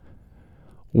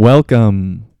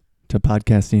Welcome to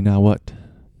Podcasting Now What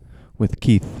with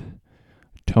Keith,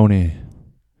 Tony,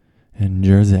 and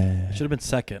Jersey. I should have been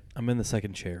second. I'm in the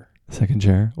second chair. Second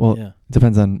chair? Well, Yeah. it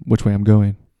depends on which way I'm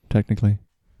going, technically.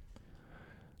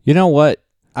 You know what?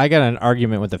 I got an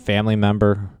argument with a family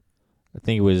member. I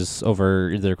think it was over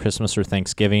either Christmas or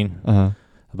Thanksgiving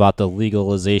about the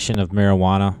legalization of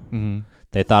marijuana. Mm-hmm.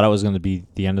 They thought it was going to be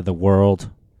the end of the world.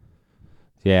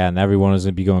 Yeah, and everyone was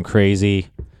going to be going crazy.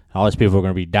 All these people were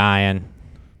going to be dying.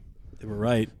 They were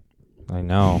right. I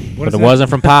know. What But is it that? wasn't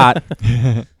from pot.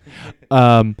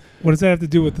 What does that have to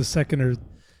do with the second or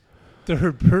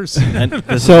third person? And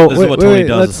this So is what Tony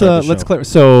does. to start the let's show. clear.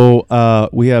 So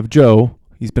we have Joe.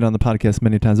 He's been on the podcast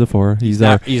many times before. He's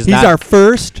not- our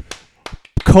first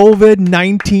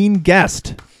COVID-19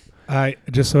 guest.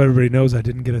 Just so everybody knows, I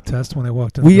didn't get a test when I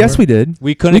walked in. Yes, we did.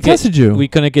 We couldn't We get, tested you. We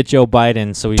couldn't get Joe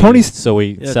Biden, so we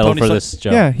Yeah, settled Tony for suck- this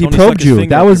job. Yeah, he Tony probed stuck his you. finger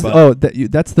That up was your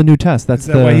butt. that's the new test. That's Is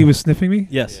that why he was sniffing me?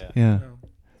 Yes. Yeah. Oh.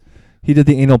 He did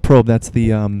the anal probe. That's the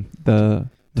Tony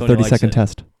 30 likes second it.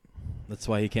 test. That's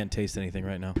why he can't taste anything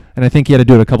right now. And I think he had to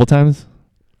do it a couple times.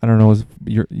 I don't know.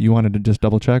 You wanted to just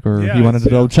double check, or Yeah, he wanted to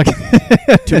yeah. double check?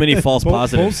 Too many false Both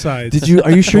positives. sides. Did you?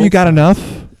 Are you sure you got enough?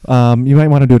 You might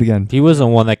want to do it again. He was the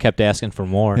one that kept asking for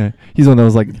more. Yeah, he's the one that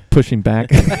was like pushing back.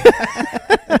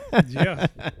 Yeah.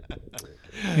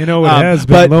 You know, it Um, has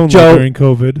but been lonely Joe- during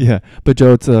COVID. Yeah, but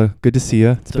Joe, it's good to see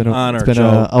you. It's an honor, It's been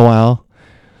Joe. a while.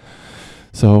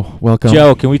 So welcome,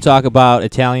 Joe, can we talk about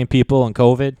Italian people and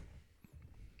COVID?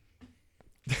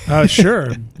 Sure.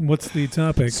 What's the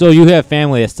topic? So you have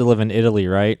family that still live in Italy,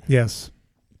 right? Yes.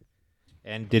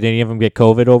 And did any of them get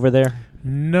COVID over there?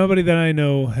 Nobody that I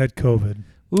know had COVID.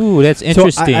 Ooh, that's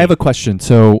interesting. So I have a question.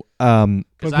 So, 'Cause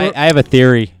But I have a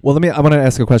theory. well, I want to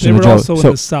ask a They question to were Joe. also in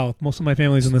So, the south. Most of my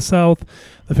family's in the south.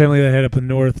 The family that I had up in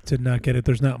the north did not get it.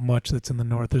 There's not much that's in the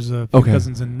north. There's a few Okay.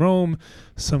 cousins in Rome,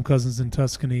 some cousins in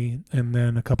Tuscany, and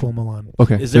then a couple in Milan.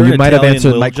 okay, Is so there you an might have Italian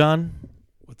answered Lil my. John?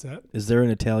 What's that? Is there an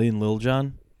Italian Lil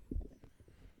John?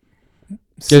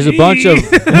 There's a bunch of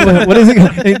What is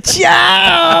it?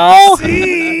 Ciao.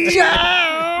 See?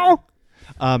 Ciao.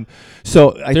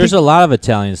 So I There's think a lot of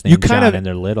Italians You named kind John, of- and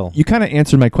they're little. you kind of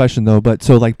answered my question though. But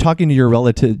so like talking to your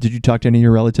relative, did you talk to any of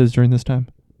your relatives during this time?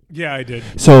 Yeah, I did.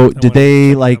 So wanted did to they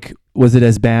check it like? Was it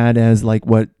as bad as like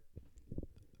what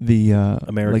the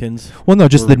Americans? Well, no,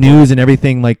 just were the reporting? news and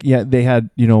everything. Like, yeah, they had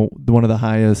one of the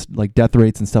highest like death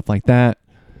rates and stuff like that.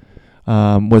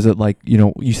 Was it like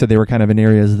you said they were kind of in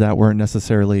areas that weren't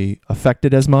necessarily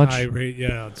affected as much? High rate,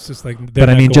 yeah. It's just like. But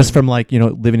I mean, just from like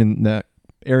living in that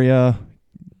area,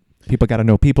 people got to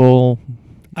know people.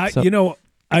 So-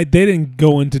 they didn't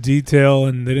go into detail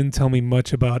and they didn't tell me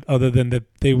much about other than that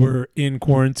they were in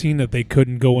quarantine, that they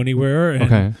couldn't go anywhere. And,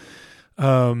 Okay.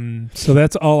 So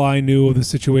that's all I knew of the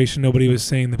situation. Nobody was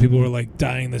saying that people were like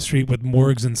dying in the street with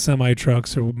morgues and semi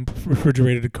trucks or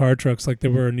refrigerated car trucks like they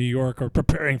were in New York or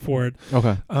preparing for it.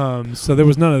 Okay. So there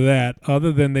was none of that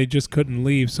other than they just couldn't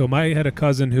leave. So I had a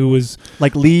cousin who was,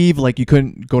 Like leave, like you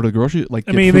couldn't go to the grocery. Like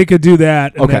I get mean, food? they could do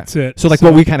that and Okay. that's it. So like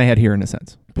what we kind of had here in a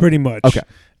sense. Pretty much. Okay.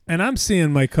 And I'm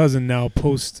seeing my cousin now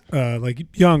post, like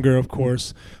younger, of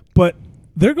course, but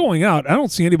they're going out. I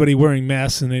don't see anybody wearing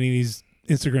masks in any of these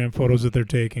Instagram photos that they're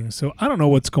taking. So I don't know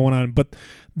what's going on, but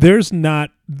they're not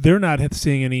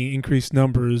seeing any increased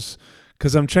numbers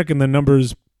because I'm checking the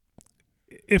numbers,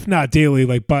 if not daily,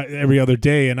 like by every other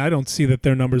day. And I don't see that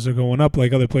their numbers are going up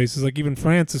like other places. Like even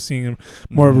France is seeing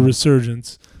more of a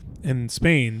resurgence in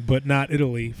Spain, but not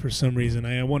Italy for some reason.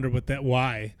 I wonder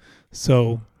why.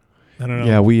 So I don't know.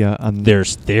 Yeah, we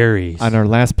There's theories. on our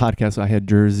last podcast I had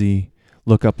Jersey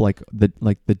look up like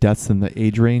the deaths and the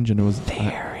age range, and it was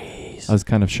Theories. I was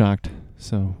kind of shocked.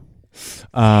 So,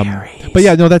 but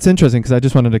yeah, no, that's interesting because I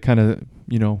just wanted to kind of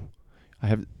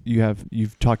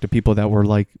you've talked to people that were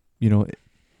like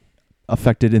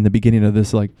affected in the beginning of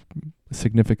this like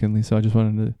significantly. So I just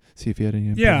wanted to see if you had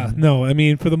any. Yeah, no, I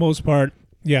mean, for the most part,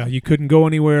 yeah, you couldn't go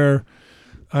anywhere.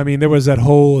 I mean, there was that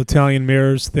whole Italian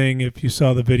mayors thing. If you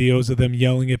saw the videos of them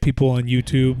yelling at people on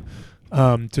YouTube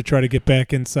to try to get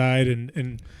back inside,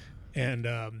 and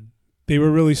they were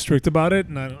really strict about it.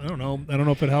 And I don't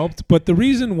know if it helped. But the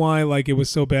reason why like it was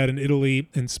so bad in Italy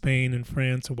and Spain and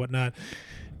France and whatnot,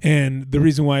 and the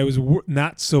reason why it was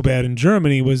not so bad in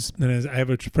Germany was, and as I have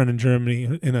a friend in Germany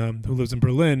who lives in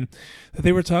Berlin, that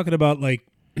they were talking about like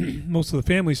most of the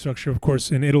family structure, of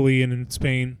course, in Italy and in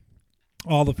Spain.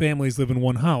 All the families live in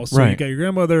one house. So Right. you got your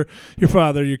grandmother, your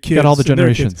father, your kids. got all the and their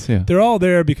kids. generations. Yeah. They're all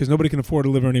there because nobody can afford to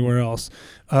live anywhere else.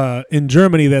 In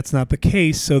Germany, that's not the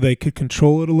case, so they could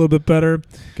control it a little bit better.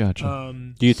 Gotcha.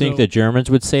 Do you think the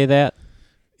Germans would say that?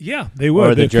 Yeah, they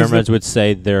would. Or the 'cause Germans would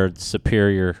say they're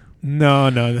superior.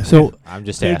 No. So I'm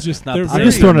just they're asking. just Not they're the I'm very-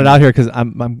 just throwing it out here because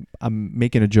I'm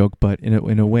making a joke, but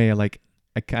in a way, like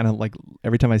I kind of like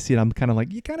every time I see it, I'm kind of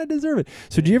like, you kind of deserve it.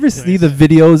 So do you ever see the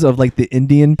videos of like the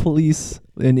Indian police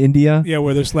in India? Yeah,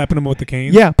 where they're slapping them with the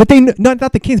canes. Yeah, but they not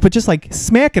the canes, but just like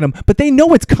smacking them. But they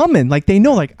know it's coming. Like they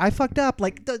know, like I fucked up.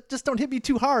 Like just don't hit me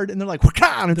too hard. And they're like, "Waka!"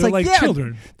 And it's they're like, like yeah,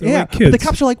 children. They're yeah. like kids. But the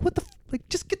cops are like, "What the? Like,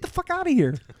 just get the fuck out of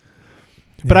here."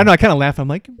 But Yeah. I know I kind of laugh. I'm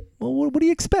like, "Well, what do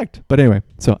you expect?" But anyway,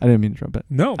 so I didn't mean to interrupt. But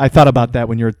No, I thought about that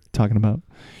when you were talking about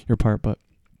your part. But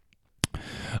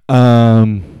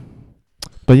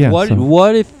yeah. What so-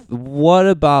 what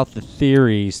about the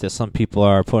theories that some people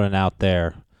are putting out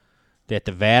there that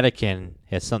the Vatican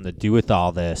has something to do with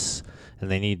all this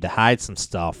and they need to hide some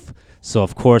stuff? So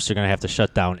of course they're going to have to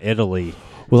shut down Italy.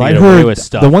 Well, to I get away heard with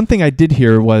stuff. the one thing I did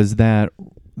hear was that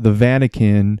the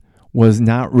Vatican was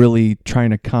not really trying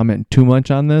to comment too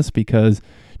much on this because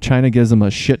China gives them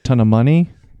a shit ton of money,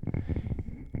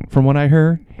 from what I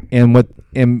heard,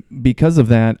 and because of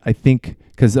that, I think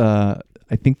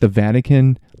the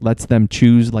Vatican lets them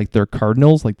choose like their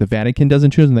cardinals, like the Vatican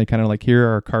doesn't choose, and they kind of like, here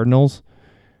are our cardinals,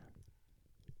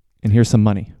 and here's some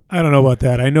money. I don't know about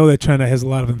that. I know that China has a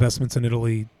lot of investments in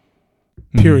Italy.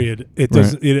 Mhm. Period. It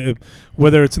does. Right. It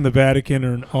whether it's in the Vatican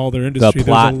or in all their the industry.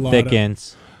 plot there's a lot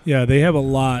thickens. Yeah, they have a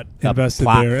lot The invested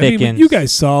plot there. I mean, thickens. you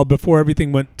guys saw before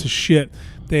everything went to shit.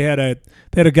 They had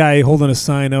a guy holding a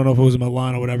sign. I don't know if it was in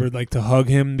Milan or whatever, like to hug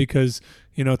him because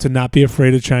to not be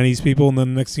afraid of Chinese people. And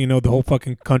then the next thing you know, the whole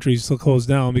fucking country's still closed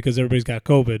down because everybody's got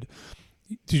COVID.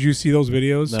 Did you see those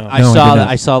videos? No. I No, I saw didn't. that.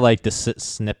 I saw like the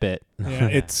snippet. Yeah,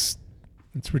 it's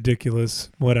ridiculous.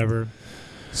 Whatever.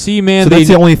 See, man, So they that's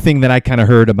the only thing that I kind of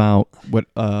heard about what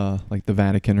like the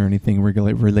Vatican or anything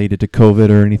related to COVID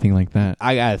or anything like that.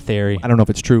 I got a theory I don't know if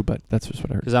it's true, but that's just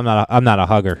what I heard. because I'm not a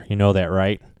hugger. You know that,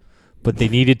 right? But they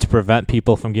needed to prevent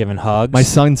people from giving hugs. My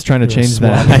son's trying to You're a change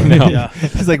swab. that. I know. Yeah.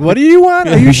 He's like, "What do you want?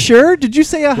 Are you sure? Did you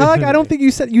say a hug? I don't think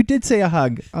you did say a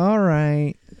hug." All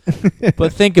right.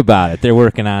 But think about it. They're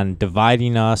working on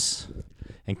dividing us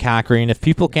and conquering. If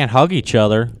people can't hug each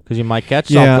other because you might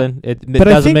catch Yeah. something, it But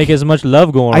I doesn't think- make as much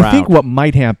love going around. I think what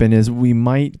might happen is we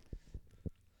might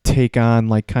take on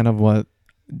like kind of what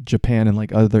Japan and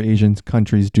like other Asian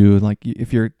countries do. Like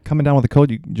if you're coming down with a cold,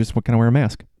 you just kind of wear a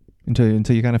mask until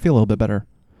you kind of feel a little bit better.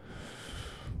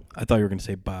 I thought you were going to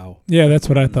say bow. Yeah, that's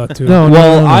what I thought too.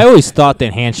 well, I always thought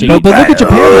that handshake. But look at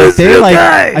Japan. They like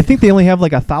I think they only have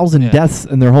like 1,000 Yeah. deaths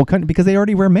in their whole country because they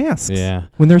already wear masks. Yeah.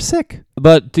 When they're sick.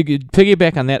 But to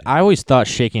piggyback on that, I always thought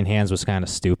shaking hands was kind of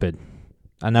stupid.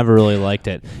 I never really liked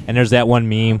it. And there's that one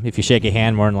meme: if you shake a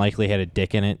hand, more than likely had a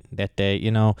dick in it that day.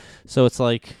 So it's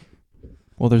like,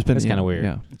 Well, there's been That's kinda weird.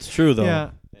 Yeah. It's true, though. Yeah.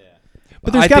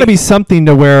 But there's I got to think- be something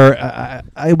to where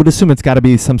I would assume it's got to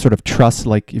be some sort of trust.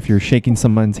 Like if you're shaking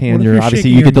someone's hand, if you're you're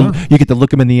obviously shaking your mom? you get to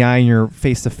look them in the eye and you're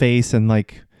face to face, and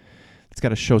like it's got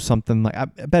to show something. Like I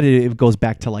bet it goes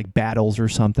back to like battles or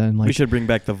something. Like We should bring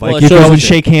back the Well, Viking. you shows go and you-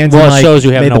 shake hands. well, and, it like, shows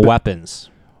you have may no the-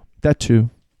 weapons. That too.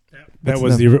 that That's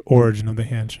was them. the origin of the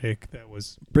handshake. That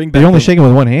was Bring But back you're only the, shaking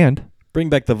with one hand.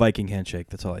 Bring back the Viking handshake.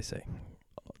 That's all I say.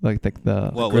 Like the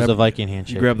What was grab- the Viking You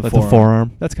handshake? grab the like forearm. the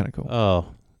forearm. That's kind of cool. Oh,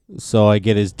 so I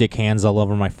get his dick hands all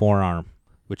over my forearm,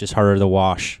 which is harder to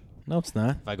wash No, it's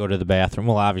not. if I go to the bathroom.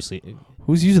 Well, obviously,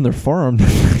 Who's using their forearm?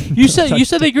 you said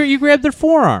you grabbed their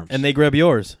forearms. And they grab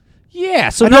yours. yeah,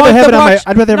 so I'd now rather I have it on my watch-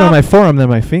 I'd rather have it on now- my forearm than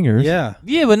my fingers. Yeah.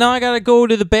 Yeah, but now I gotta go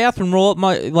to the bathroom, roll up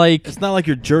my like. It's not like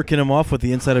you're jerking him off with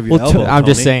the inside of your Well, elbow. I'm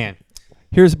just Tony.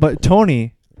 saying. But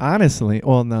Tony, honestly,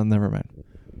 well, no, never mind.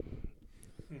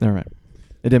 Never mind.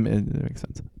 It didn't make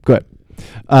sense. Go ahead.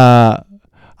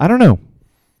 I don't know.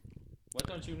 What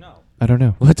don't you know? I don't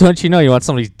know. What don't you know? You want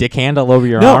somebody's dick hand all over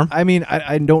your No, arm? I mean,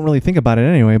 I don't really think about it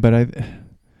anyway. But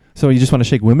so you just want to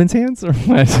shake women's hands, or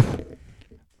what?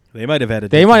 They might have had a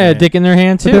They dick might in have a their dick in their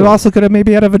hand But they too. also could have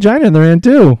maybe had a vagina in their hand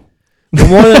too. But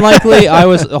more than likely, I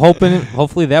was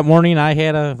hopefully that morning I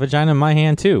had a vagina in my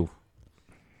hand too.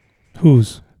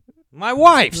 whose? My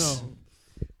wife's.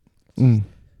 Mm.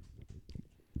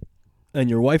 And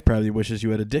your wife probably wishes you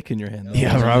had a dick in your hand.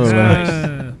 Yeah, probably.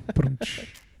 Ba-dum-tsh.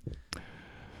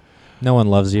 No one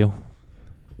loves you.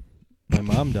 My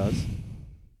mom does.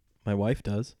 My wife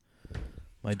does.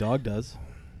 My dog does.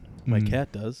 My Mm.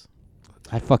 cat does.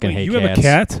 I fucking Wait, hate you cats. have a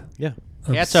cat? Yeah.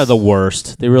 Cats are the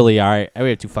worst. They really are. I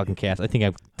have 2 fucking cats. I think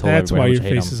I've told That's why everybody your how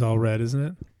much I hate face 'em. is all red, isn't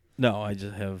it? No, I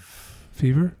just have.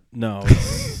 Fever? No,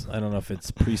 it's, I don't know if it's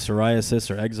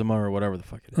pre-psoriasis or eczema or whatever the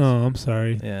fuck it is. Oh, I'm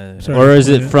sorry. Yeah, Sorry. Or is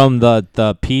it Yeah. from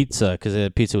the pizza? Because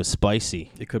the pizza was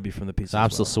spicy. it could be from the pizza. So I'm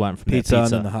as still well. sweating from Pizza that and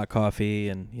pizza. then the hot coffee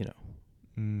and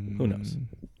Who knows?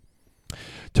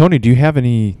 Tony, do you have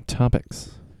any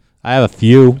topics? I have a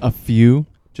few. A few?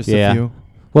 Just Yeah. a few?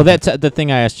 Well, that's the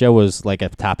thing I asked Joe was like a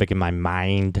topic in my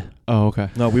mind. Oh, okay.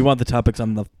 No, we want the topics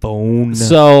on the phone.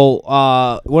 So,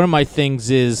 one of my things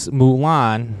is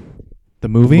Mulan. The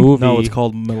movie? No, it's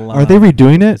called Milan. Are they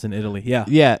redoing it? It's in Italy. Yeah.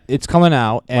 Yeah, it's coming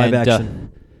out. Live and,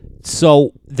 action.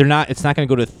 So they're not. It's not going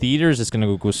to go to theaters. It's going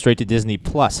to go straight to Disney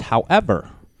Plus. However,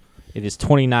 it is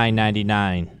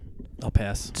 $29.99 I'll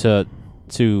pass. to.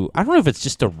 I don't know if it's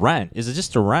just a rent. Is it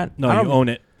just a rent? No, I you don't- own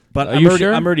it. But Are you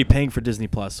sure? I'm already paying for Disney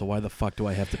Plus, so why the fuck do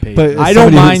I have to pay? But I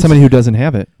don't mind- somebody who doesn't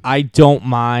have it. I don't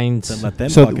mind. Then let them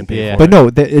So- fucking pay yeah. for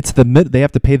But it. no, it's they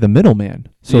have to pay the middleman.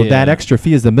 So that Yeah. extra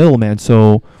fee is the middleman.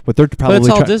 So what they're But probably it's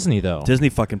all try- Disney though. Disney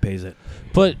fucking pays it.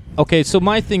 But okay, so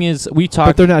my thing is, we but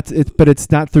talked. they're not. But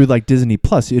it's not through like Disney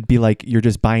Plus. It'd be like you're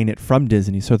just buying it from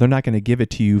Disney. So they're not going to give it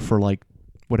to you for like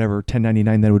whatever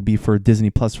 $10.99 that would be for Disney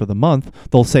Plus for the month.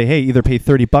 They'll say, hey, either pay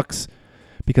 $30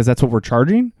 because that's what we're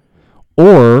charging,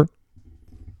 or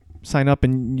sign up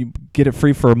and you get it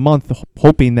free for a month,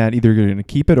 hoping that either you're going to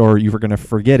keep it or you're going to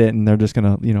forget it, and they're just going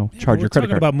to charge We're your credit talking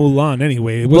card. about Mulan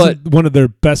anyway. It wasn't one of their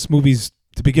best movies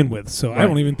to begin with, so I Right.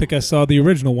 don't even think I saw the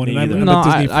original one. Me And either. I'm No, a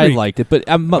Disney I freak. liked it, but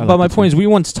liked my it point is, too. we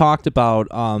once talked about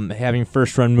having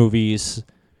first run movies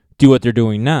do what they're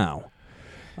doing now.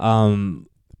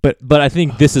 But I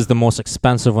think this is the most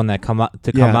expensive one that come out.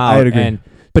 Yeah, out. I'd agree. And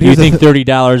But do you here's the think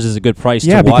 $30 is a good price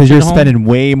yeah, to watch because you're at home? spending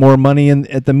way more money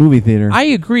at the movie theater. I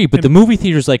agree, but the movie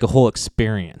theater is like a whole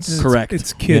experience. It's- Correct.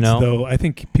 It's kids know? though. I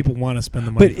think people want to spend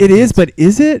the money. but for it is. kids. But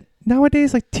is it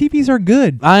nowadays? Like TVs are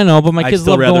good. I know, but my I'd kids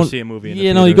still love rather going. see a movie in the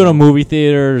You know, you theater go to a than- movie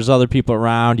theater. There's other people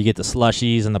around. You get the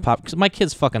slushies and the pop. Cause my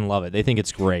kids fucking love it. They think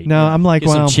it's great. No, I'm like, Get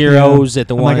some well, Cheerios at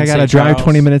the I'm one. like, I in gotta St. drive Charles.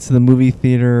 20 minutes to the movie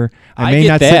theater. I I may get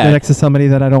not sit that. next to somebody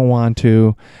that I don't want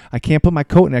to. I can't put my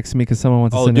coat next to me because someone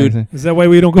wants Oh, to sit dude. next to me. Is that why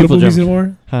we don't go to People movies jump.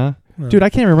 anymore? Huh? No. Dude, I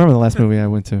can't remember the last movie I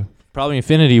went to. Probably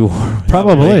Infinity War.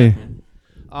 Probably.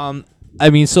 I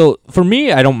mean, so for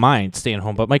me, I don't mind staying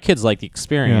home, but my kids like the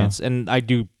experience, and I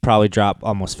do probably drop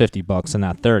almost $50 and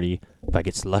not 30 if I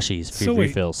get slushies, free So wait,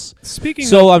 refills. Speaking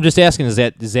So I'm just asking: is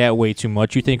that way too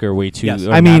much? You think, or way too? Yes.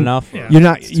 Or I not mean, enough? Yeah. You're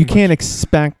not. It's too You can't much.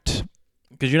 expect.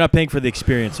 Because you're not paying for the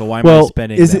experience, so why am I Well,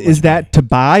 spending? is that is much that money? to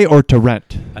buy or to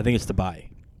rent? I think it's to buy.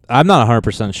 I'm not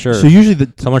 100% sure. So usually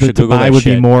the Someone the should to Google buy that would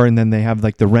be shit. more, and then they have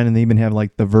like the rent, and they even have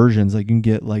like the versions. Like you can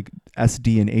get like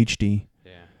SD and HD.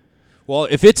 Yeah. Well,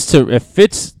 if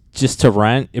it's just to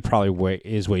rent, it probably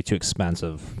is way too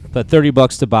expensive. But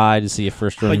 $30 to buy to see a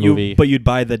first run movie. But you'd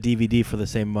buy the DVD for the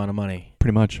same amount of money,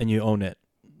 Pretty much. and you own it.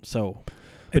 So, but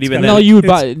It's even gotta- no, then, you would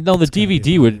it's- buy. No, the it's gotta be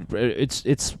DVD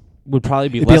would would probably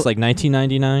be It'd be less, a- like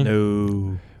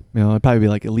 $19.99. no. It'd probably be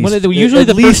like at least What are the- usually at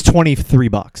the least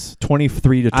 $23,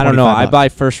 23 to 25. I don't know. I buy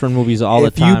first run movies all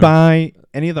if the time. you buy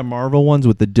any of the Marvel ones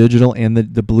with the digital and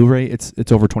the Blu-ray, it's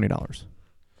over $20.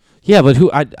 Yeah, but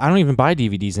I don't even buy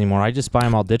DVDs anymore. I just buy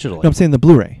them all digitally. No, I'm saying the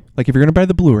Blu-ray. Like if you're gonna buy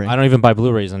the Blu-ray, I don't even buy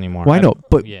Blu-rays anymore. why not?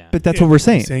 But yeah. but that's If, what we're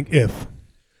he's saying. if.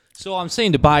 So I'm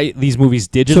saying to buy these movies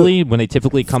digitally when they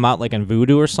typically come out like on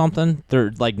Vudu or something,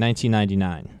 they're like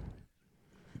 $19.99.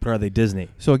 But are they Disney?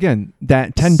 So again,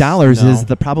 that $10 No. is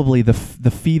probably the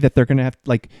fee that they're gonna have.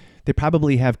 Like they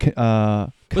probably have that's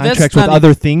contracts with not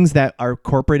other things that are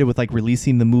incorporated with like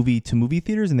releasing the movie to movie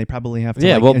theaters, and they probably have to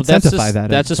Yeah, like, well, but that's incentivize just, that.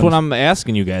 that's just what I'm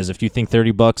asking you guys. If you think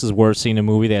 $30 is worth seeing a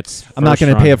movie that's I'm not first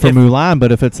gonna run. pay it for If- Mulan,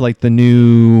 but if it's like the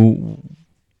new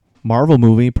Marvel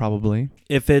movie, probably.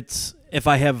 If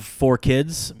I have 4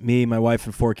 kids, me, my wife,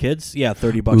 and 4 kids, yeah,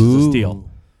 $30 is a steal.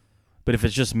 But if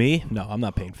it's just me, no, I'm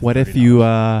not paying for. What if $30. you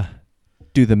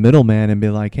do the middleman and be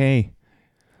like, hey,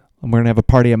 we're gonna have a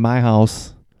party at my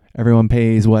house. Everyone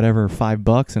pays whatever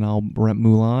 $5, and I'll rent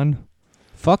Mulan.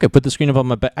 Fuck it, put the screen up on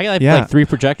my back. I got Yeah. like 3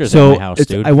 projectors So at my house, it's,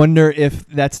 dude. I wonder if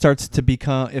that starts to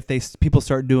become people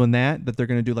start doing that they're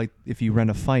gonna do like if you rent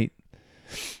a fight.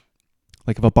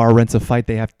 Like if a bar rents a fight,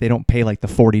 they don't pay like the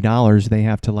 $40. They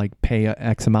have to like pay a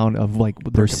X amount of like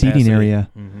their seating capacity. area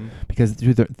Mhm. because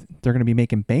dude, they're gonna be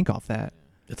making bank off that.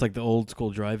 It's like the old school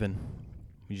drive-in.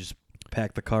 You just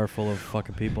pack the car full of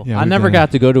fucking people. Yeah, I we never did.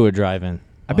 got to go to a drive-in.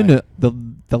 I've been to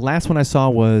the last one I saw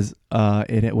was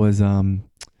it was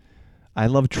I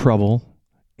Love Trouble,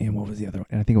 and what was the other one?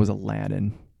 And I think it was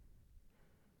Aladdin,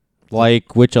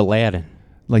 Like which Aladdin?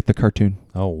 like the cartoon.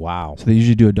 Oh wow. So they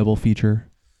usually do a double feature.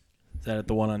 Is that at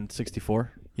the one on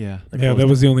 64? Yeah. Yeah, that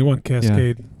was the only one.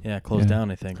 Cascade. Yeah, closed Yeah.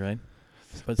 down, I think, right?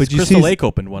 But you Crystal see Lake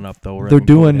opened one up though. Right They're when COVID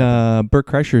doing happened. Burt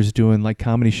Kreischer's doing like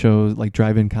comedy shows, like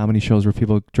drive-in comedy shows where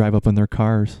people drive up in their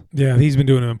cars. Yeah, he's been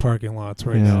doing it in parking lots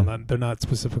right Yeah. now. They're not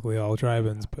specifically all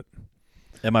drive-ins, but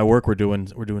At my work, we're doing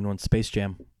one Space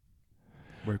Jam.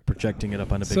 We're projecting it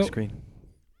up on a big So- screen.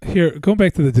 Here, going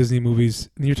back to the Disney movies,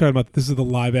 and you're talking about this is the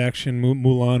live action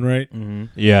Mulan, right? Mm-hmm.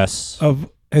 Yes.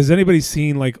 Has anybody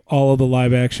seen like all of the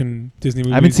live action Disney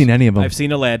movies? I haven't seen any of them. I've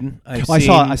seen Aladdin. I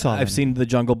saw Aladdin. I've seen The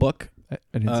Jungle Book. I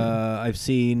didn't see them. I've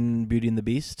seen Beauty and the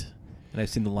Beast, and I've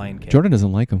seen The Lion King. Jordan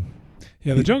doesn't like them.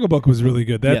 Yeah, The Jungle Book was really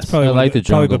good. That's Yes. probably I like the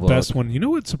probably the Jungle best Book. one. You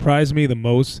know what surprised me the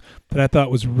most that I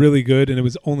thought was really good, and it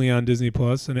was only on Disney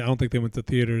Plus, and I don't think they went to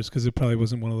theaters because it probably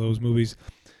wasn't one of those movies.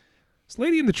 It's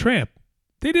Lady and the Tramp.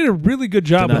 They did a really good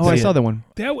job. Did not with Oh, I see saw it. that one.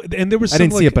 and there was I some,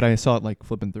 didn't see like, it, but I saw it like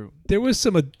flipping through. there was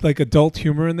some like adult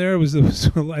humor in there. It was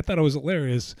I thought it was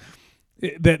hilarious.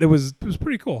 It was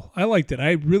pretty cool. I liked it.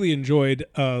 I really enjoyed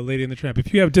Lady and the Tramp.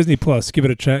 If you have Disney Plus, give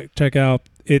it a check out.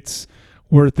 It's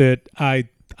worth it.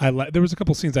 There was a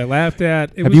couple scenes I laughed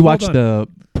at. Have you watched the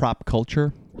Prop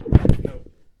Culture?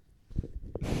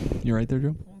 You right there,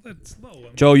 Joe? Well, that's low.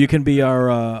 Joe, you can be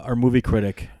our movie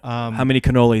critic. How many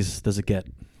cannolis does it get?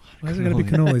 Why is it gotta be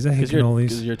cannolis? I hate Because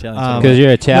cannolis. you're Italian. Because you're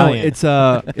No, Italian. it's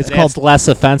That's called less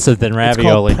offensive than it's called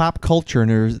ravioli. Prop Culture, and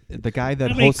there's the guy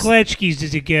that hosts Klatschkis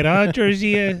does it get, huh,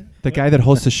 Jersey? the guy that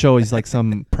hosts the show. He's like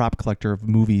some prop collector of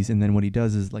movies, and then what he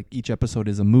does is like each episode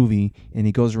is a movie, and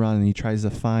he goes around and he tries to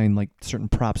find like certain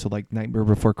props. So like Nightmare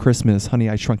Before Christmas, Honey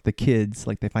I Shrunk the Kids.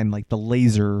 Like they find like the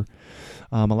laser.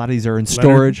 A lot of these are in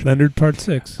storage. Leonard Part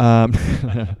 6.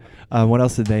 What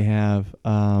else did they have?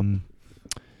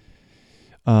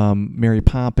 Mary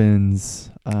Poppins.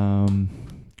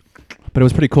 But it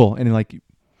was pretty cool, and like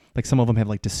some of them have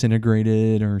like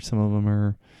disintegrated, or some of them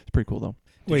are. It's pretty cool though.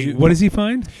 Wait, what does he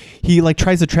find? He like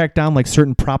tries to track down like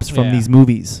certain props from Yeah. these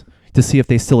movies to see if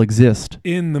they still exist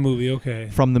In the movie, okay.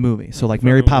 from the movie. So like From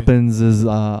Mary the movie. Poppins is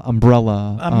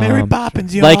umbrella. Mary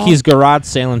Poppins, y'all. Like he's garage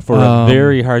sailing for a Um,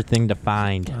 very hard thing to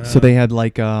find. So they had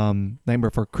like Nightmare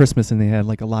Before Christmas, and they had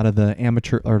like a lot of the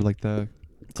amateur or like the.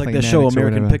 It's like the show Claymatics or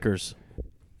American whatever. Pickers.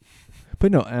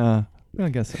 But no, I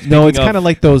guess so. No, it's of- kind of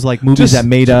like those like movies Just- that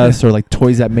made us, or like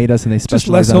toys that made us, and they Just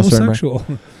specialize less on a certain. homosexual.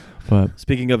 But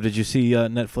Speaking of, did you see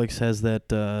Netflix has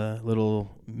that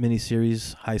little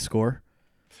mini-series, High Score?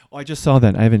 I just saw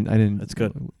that. I didn't. It's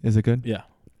good. Is it good? Yeah,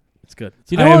 it's good.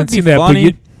 You I know what haven't would be seen that, but funny?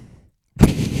 you-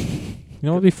 You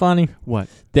know what would be funny? What?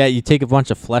 That you take a bunch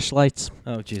of fleshlights.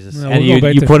 Oh, Jesus. No, And we'll you- go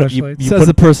back you to put it- fleshlights. you Says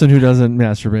the person who doesn't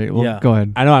masturbate. Well, Yeah. go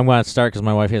ahead. I know I'm going to start because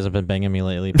my wife hasn't been banging me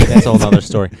lately, but that's a whole other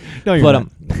story. No, you're But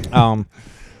not.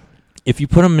 if you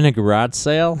put them in a garage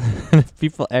sale,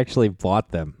 people actually bought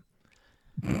them.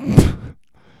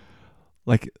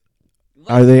 Like,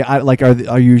 are they? Are you? Like,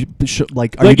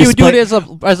 are Like you you would do it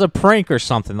display- as a prank or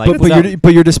something. Like,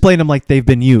 but you're displaying them like they've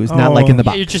been used, not like in the yeah,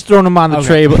 box. you're just throwing them on the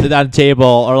Okay. table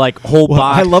or like whole Well,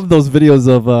 box. I love those videos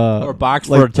of or box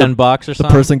like for $10 or the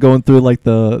something. person going through like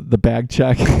the bag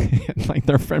check, and like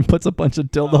their friend puts a bunch of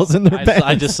dildos in their bag.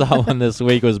 I just saw one this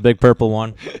week. It was a big purple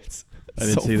one. I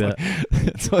didn't see that.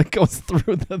 So it goes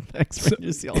through the things, and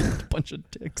you see a bunch of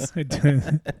dicks.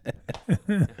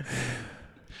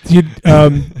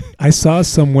 I saw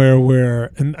somewhere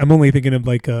where, and I'm only thinking of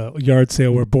like a yard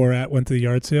sale where Borat went to the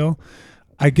yard sale.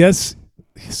 I guess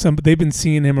they've been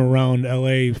seeing him around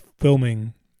L.A.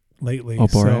 filming lately. Oh,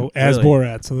 Borat. So as Really?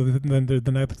 Borat. So then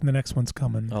the next one's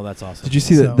coming. Oh, that's awesome. Did you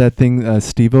see So- that thing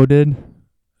Steve-O did?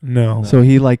 No. So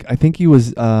he I think he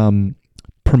was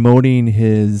promoting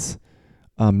his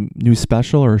new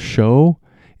special or show,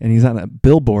 and he's on a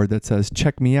billboard that says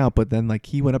 "Check me out." But then like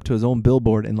he went up to his own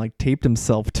billboard and like taped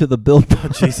himself to the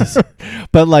billboard. Jesus.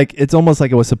 But like it's almost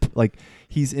like it was like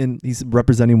he's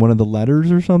representing one of the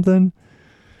letters or something.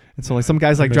 And so like some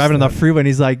guy's I like missed driving on that. the freeway, and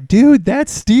he's like, "Dude,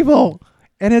 that's Steve-O,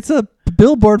 and it's a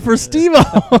billboard for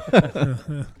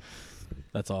Steve-O."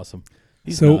 That's awesome.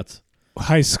 He's So- nuts.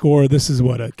 High Score. This is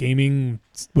what, a gaming.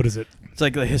 What is it? It's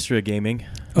like the history of gaming.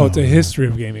 Oh, it's a history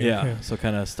of gaming. Yeah. Okay. So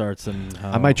kind of starts and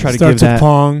how I might try to Starts give with that.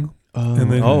 Pong,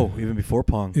 and then- Oh, even before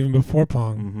Pong. even before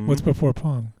Pong. Mhm. What's before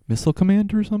Pong? Missile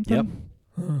Command or something. Yep.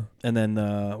 Huh. And then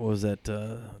what was that?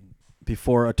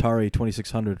 Before Atari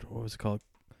 2600. What was it called?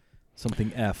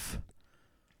 Something F.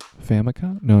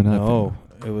 Famicom? No, not. No,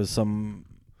 it was some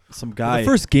guy. The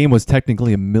first game was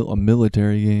technically a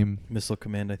military game. Missile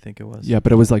Command, I think it was. Yeah,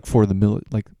 but it was like for the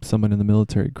like someone in the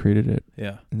military created it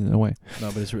Yeah. in a way.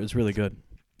 No, but it's really good.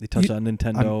 They touch on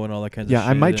Nintendo and all that kinds of Yeah, shit.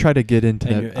 I might and- try to get into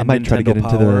and that. your- I and might try to get Nintendo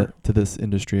into Power. to this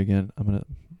industry again. I'm gonna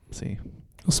see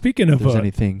Well, speaking if of, there's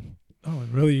anything. oh,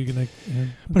 really? You're gonna? Yeah,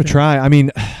 I'm gonna try. I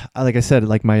mean, like I said,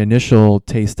 like my initial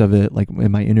taste of it, like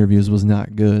in my interviews, was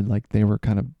not good. Like they were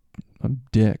kind of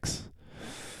dicks.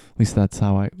 At least that's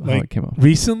how Like, it came out.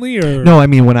 Recently, or No, I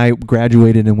mean when I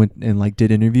graduated and went and like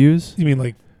did interviews. You mean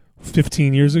like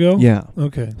 15 years ago? Yeah.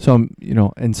 Okay. So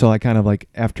and so I kind of like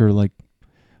after like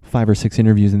 5 or 6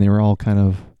 interviews, and they were all kind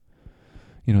of,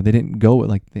 You know, they didn't go with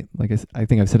I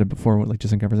think I've said it before, like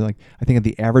just in conversation. Like I think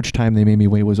the average time they made me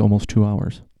wait was almost 2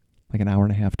 hours, like an hour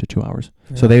and a half to 2 hours.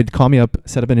 Yeah. So they'd call me up,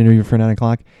 set up an interview for 9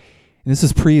 o'clock, and this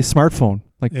is pre-smartphone.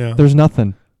 Like Yeah. there's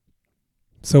nothing.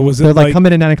 So was They're it like come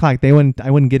in at 9 o'clock. I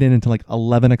wouldn't get in until like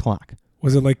 11 o'clock.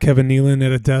 Was it like Kevin Nealon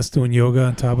at a desk doing yoga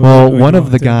on top of it? Well, Like, one no, of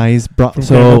the it didn't. guys brought From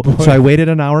so Camera Boy. so I waited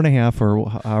an hour and a half or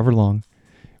however long.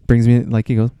 Brings me like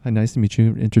he goes, "Hi, nice to meet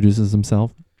you." Introduces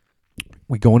himself.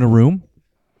 We go in a room.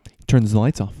 He turns the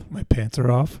lights off. My pants are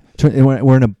off. And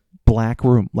we're in a black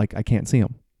room, like I can't see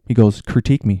him. He goes,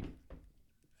 "Critique me."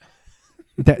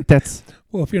 That's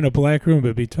Well, if you're in a black room,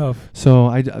 it'd be tough. so.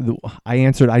 I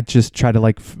answered. I just try to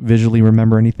like visually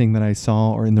remember anything that I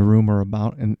saw or in the room or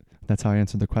about, and that's how I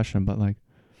answered the question. But like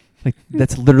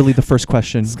that's literally the first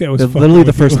question. This guy was That's fucking literally the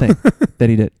with first you. thing that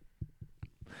he did.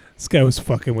 This guy was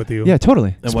fucking with you. Yeah, totally.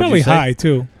 It's And what'd probably you say? high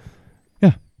too.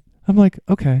 I'm like,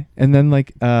 okay. And then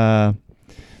like the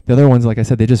other ones, like I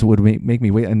said, they just would make me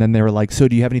wait. And then they were like, so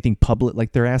do you have anything public?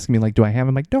 Like they're asking me like, do I have?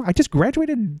 I'm like, no, I just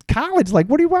graduated college. Like,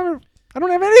 what do you want? I don't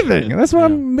have anything. That's what Yeah.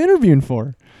 I'm interviewing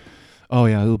for. Oh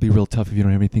yeah, it'll be real tough if you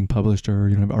don't have anything published or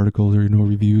you don't have articles or no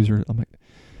reviews or I'm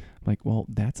like, well,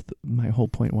 that's my whole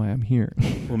point why I'm here.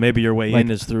 Well, maybe your way Like-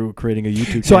 in is through creating a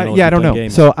YouTube So channel. I don't play know.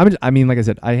 Games. So I mean, like I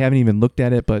said, I haven't even looked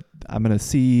at it, but I'm gonna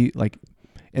see like,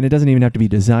 and it doesn't even have to be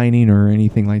designing or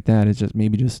anything like that. It's just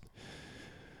maybe just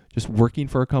working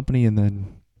for a company and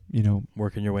then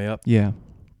working your way up. yeah.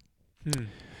 Hmm.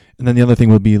 And then the other thing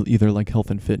would be either like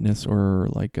health and fitness or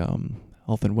like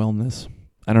health and wellness.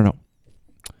 I don't know,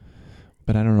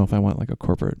 but I don't know if I want like a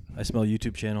corporate. I smell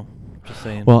YouTube channel. Just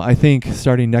saying. Well, I think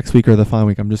starting next week or the following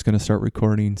week, I'm just gonna start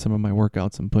recording some of my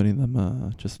workouts and putting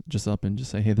them just up and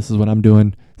just say, hey, this is what I'm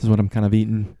doing. This is what I'm kind of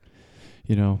eating.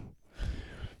 You know,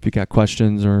 if you got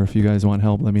questions or if you guys want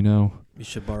help, let me know. you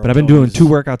should borrow. But I've been doing Tony's. 2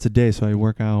 workouts a day, so I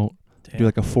work out, Damn. do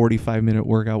like a 45-minute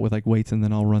workout with like weights, and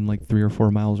then I'll run like 3 or 4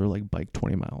 miles or like bike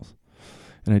 20 miles,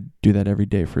 and I do that every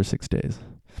day for 6 days.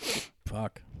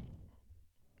 Fuck.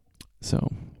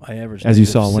 So I average As you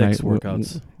negative saw when I 6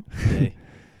 workouts a day.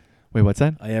 wait, what's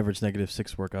that? I average negative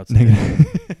 6 workouts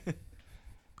a day.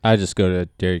 I just go to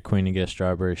Dairy Queen and get a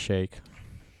strawberry shake.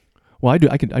 Well, I do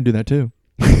that too.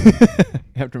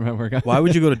 After my workout. Why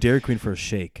would you go to Dairy Queen for a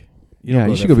shake? Yeah,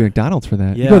 you should go to McDonald's for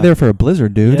that. You Yeah. go there for a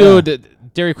Blizzard, dude. Yeah. Dude,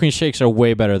 Dairy Queen shakes are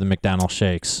way better than McDonald's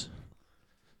shakes.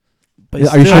 But Yeah,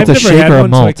 are you sure I've it's a never shake had or a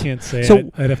one, so I malt? can't say.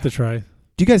 So- I'd have to try.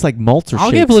 Do you guys like malts or I'll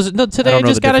shakes? get Blizzard. No, today I I, don't know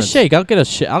just the got a difference. shake.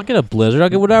 I'll get a Blizzard. I'll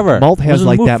get whatever. Malt has What's in the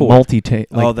like mood that for? malty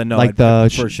taste. Like, Oh, then no, like I'd the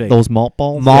prefer shake. those malt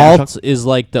balls. Malt is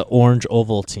like the orange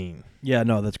Ovaltine. Yeah,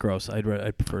 no, that's gross. I'd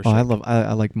prefer. Oh, shake.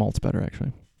 I like malts better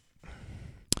actually.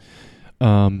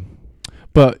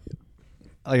 But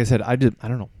like I said, I don't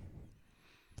know.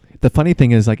 The funny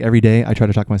thing is, like every day, I try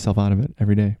to talk myself out of it.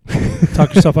 Every day,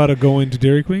 Talk yourself out of going to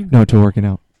Dairy Queen? no, to working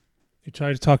out. You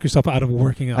try to talk yourself out of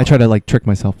working out. I try to like trick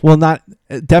myself. Well, not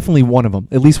definitely one of them.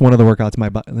 At least one of the workouts, my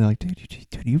body. They're like, dude,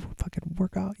 you fucking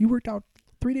work out. You worked out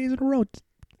 3 days in a row.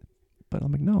 But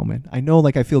I'm like, no, man. I know,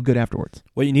 like I feel good afterwards.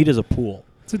 What you need is a pool.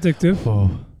 It's addictive.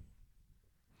 Oh,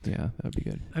 yeah, that would be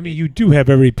good. I mean, you do have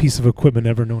every piece of equipment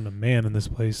ever known to man in this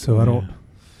place, so I don't.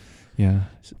 Yeah.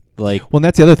 Like Well, and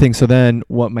that's the other thing. So then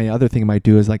what my other thing I might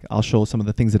do is like I'll show some of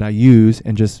the things that I use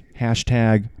and just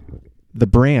hashtag the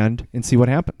brand and see what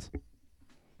happens.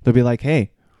 They'll be like,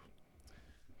 hey,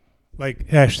 Like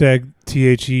hashtag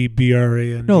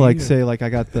THEBRAN. no, like say like I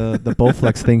got the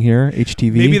Bowflex thing here,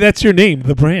 HTV. Maybe that's your name,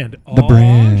 the brand. The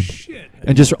brand. Shit.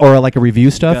 and just or like a review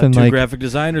stuff Got and 2 like graphic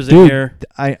designers in dude, here.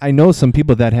 I know some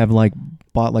people that have like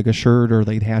bought like a shirt or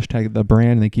like hashtag the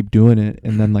brand and they keep doing it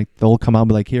and then like they'll come out and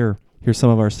be like here's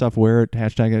some of our stuff, wear it,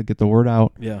 hashtag it, get the word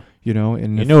out, Yeah. you know.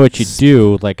 And you if know what you it's-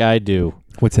 do, like I do,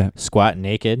 What's that? squat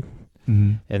naked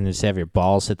Mm-hmm. and just have your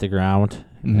balls hit the ground.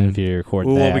 Mhm. And if you record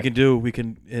Ooh, that, what we can do? We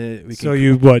can. So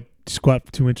you what? Squat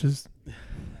 2 inches?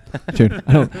 Dude,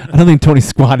 I don't think Tony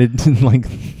squatted in like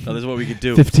No, this is what we can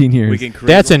do. 15 years. We can create.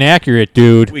 that's inaccurate,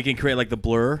 dude. We can create like the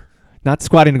blur. Not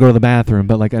squatting to go to the bathroom,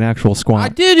 but like an actual squat. I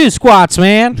did do squats,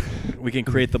 man. We can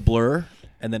create the blur,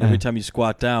 and then every time you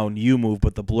squat down, you move,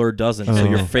 but the blur doesn't. So Oh.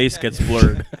 your face gets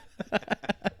blurred.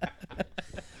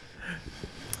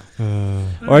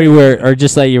 Or you wear, or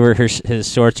just like you wear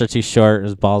his shorts are too short,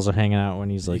 his balls are hanging out when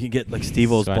he's You like. can get like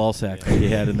Steve-O's Squat. ball sack that he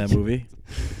had in that movie,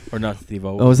 or not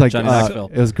Steve-O. Oh, it was like Johnny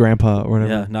Knoxville. it was Grandpa or whatever.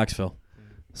 Yeah, Knoxville.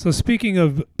 So speaking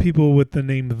of people with the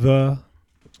name "the"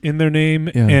 in their name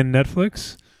Yeah. and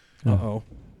Netflix, Yeah. Uh-oh.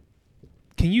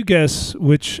 can you guess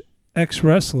which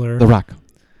ex-wrestler The Rock.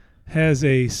 has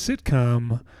a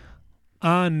sitcom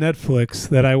on Netflix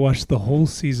that I watched the whole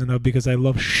season of because I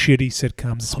love shitty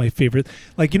sitcoms. It's my favorite.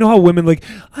 Like, you know how women like,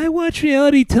 I watch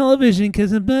reality television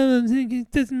because it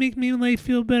doesn't make me like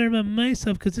feel better about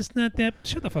myself because it's not that.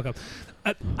 Shut the fuck up.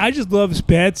 I just love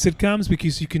bad sitcoms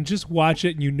because you can just watch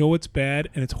it and you know it's bad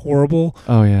and it's horrible.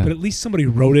 Oh yeah. But at least somebody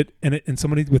wrote it and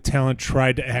somebody with talent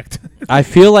tried to act. I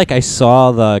feel like I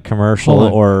saw the commercial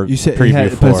Hold on. or You said preview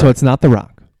for but so it. it's not The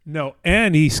Rock. No,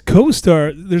 and he's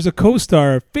co-star. There's a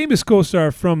co-star, famous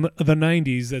co-star from the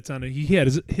 '90s. That's on it. He had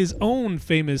his own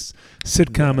famous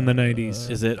sitcom in the '90s.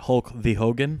 Is it Hulk the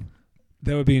Hogan?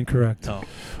 That would be incorrect. Oh.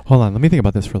 Hold on, let me think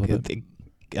about this for a little bit.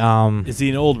 Is he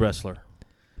an old wrestler?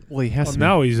 Well, he has Well, to.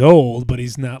 now he's old, but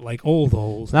he's not like old.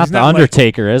 It's not He's the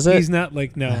Undertaker, is Like, it? he's not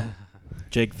like no,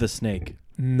 Jake the Snake.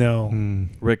 no. Hmm.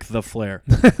 Rick the Flair.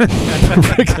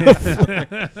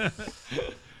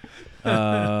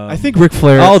 I think Ric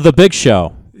Flair. Oh, The Big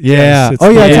Show. yeah. Yes, it's Oh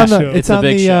yeah, the it's Big on the Show. it's It's the on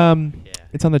Big the Show.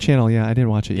 it's on the channel. Yeah, I didn't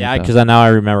watch it Yeah, yet. because now I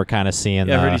remember kind of seeing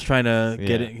Yeah, I heard the. he's trying to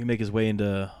yeah. make his way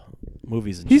into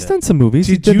movies and He's shit. done some movies.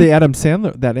 He Did did you- the Adam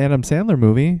Sandler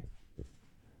movie,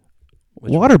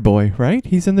 Which one? Waterboy, right?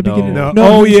 He's in the No. beginning. No. No,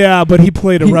 Oh he's- yeah, but he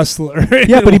played a he- wrestler.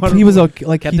 Yeah, but he was like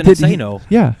Captain he did. Insano.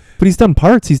 Yeah, but he's done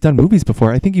parts. He's done movies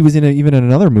before. I think he was in even in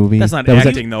another movie. That's not that was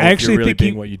acting, though, I if actually you're really think he-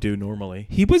 being what you do normally.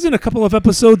 He was in a couple of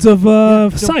episodes of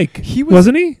Psych. he was-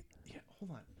 Wasn't he?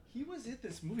 Hold on. He was in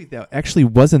this movie that actually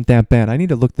wasn't that bad. I need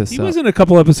to look this He up. was in a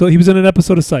couple episodes. He was in an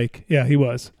episode of Psych. Yeah, he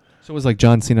was. So it was like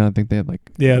John Cena. I think they had like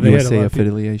Yeah, they had a USA lot of people.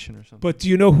 affiliation or something. But do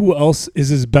you know who else is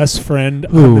his best friend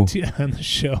on Who? on the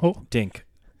show? Dink.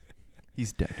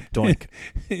 He's dead. Doink.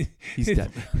 He's dead.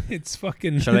 It's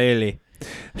fucking Shillelagh.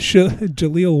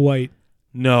 Jaleel White.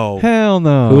 No. Hell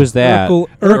no. Who is that?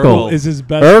 Urkel is his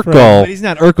best Urkel. friend. But he's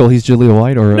not Urkel. He's Jaleel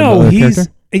White or No, another he's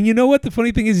character. and you know what the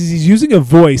funny thing is he's using a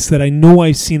voice that I know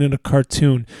I've seen in a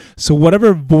cartoon. So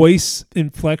whatever voice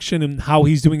inflection and how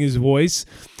he's doing his voice,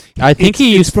 I think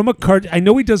he it's used. from a cart. I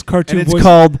know he does cartoon And it's voice.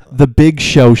 called The Big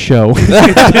Show Show.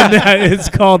 It's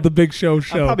called The Big Show I'm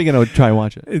Show. probably gonna try and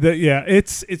watch it. Yeah,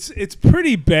 it's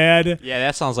pretty bad, Yeah,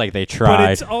 that sounds like they but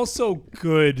tried. it's also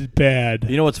good bad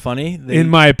You know what's funny? in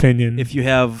my opinion. If you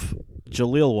have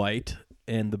Jaleel White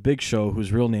and the Big Show,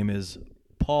 whose real name is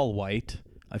Paul White,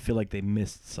 I feel like they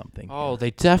missed something. Oh,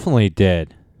 they definitely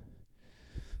did.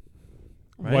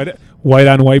 Right? white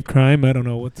on white crime. I don't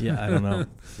know what's. Yeah, I don't know.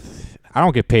 I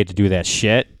don't get paid to do that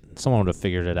shit. Someone would have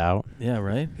figured it out. Yeah,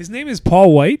 right? His name is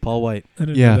Paul White. Paul White. I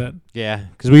didn't Yeah. know that. Yeah,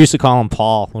 because we used to call him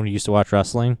Paul when we used to watch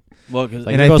wrestling. Well, 'cause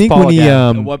Like, And here I goes think Paul when he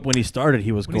again. when he started,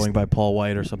 he was When he's- going by Paul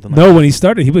White or something like No, that. when he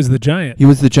started, he was the Giant. He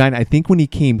was the giant. I think when he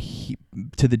came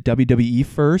to the WWE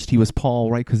first, he was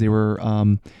Paul, right? Because they were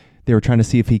trying to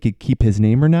see if he could keep his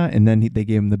name or not, and then they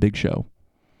gave him the Big Show.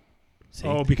 See?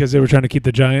 Oh, because they were trying to keep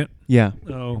the Giant. Yeah,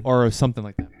 Oh, or something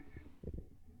like that.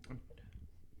 I'm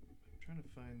trying to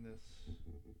find this.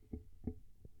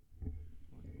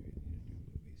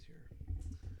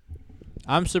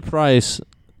 I'm surprised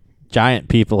giant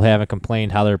people haven't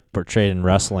complained how they're portrayed in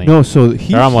wrestling. No, so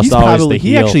he's almost always probably the he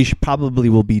heel. actually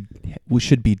probably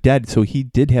should be dead. So he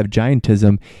did have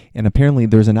giantism, and apparently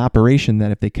there's an operation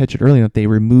that if they catch it early enough, they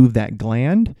remove that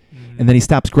gland, and then he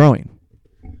stops growing.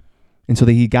 And so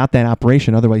he got that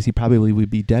operation. Otherwise, he probably would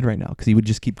be dead right now because he would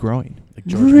just keep growing. Like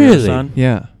George Really? Marathon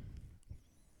Yeah.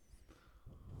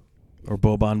 or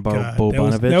Boban God,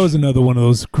 Bobanovich. that was another one of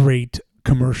those great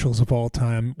commercials of all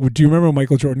time. Do you remember when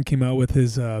Michael Jordan came out with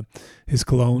his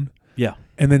cologne? Yeah.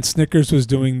 And then Snickers was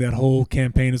doing that whole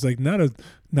campaign. It's like not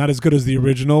as good as the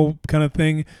original kind of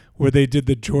thing where they did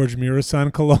the George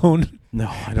Marathon cologne. No,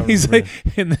 I don't He's remember.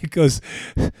 like, and it goes,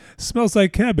 smells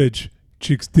like cabbage.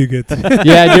 Chicks dig it.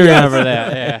 Yeah, I do remember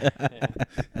that.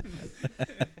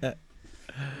 Yeah.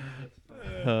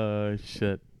 Oh,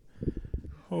 shit.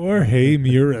 Jorge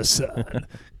Mirasan.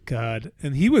 God.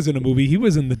 And he was in a movie. He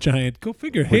was in The Giant. Go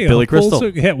figure. Hey, Billy full Crystal.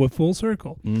 Yeah, with Full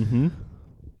Circle. Mm-hmm.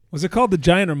 Was it called The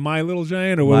Giant or My Little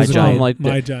Giant? Or what My was it Giant. called? Like My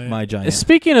that. Giant. My Giant.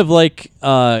 Speaking of like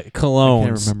I colognes,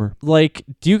 can't remember. like,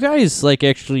 do you guys like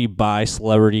actually buy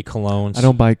celebrity colognes? I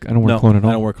don't wear No, cologne at all.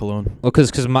 I don't wear cologne. Well,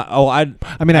 because my I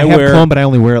mean, I I have wear- cologne, but I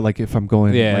only wear it like if I'm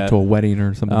going Yeah. like to a wedding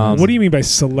or something. Um, else. What do you mean by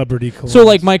celebrity cologne? so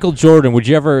like Michael Jordan. Would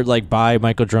you ever like buy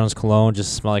Michael Jordan's cologne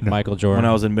just to smell like No. Michael Jordan? When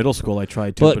I was in middle school, I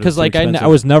tried to. but But because like I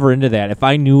was never into that. If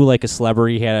I knew like a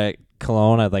celebrity had a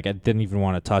cologne, I didn't even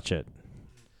want to touch it.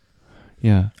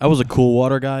 Yeah, I was a Cool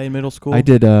Water guy in middle school. I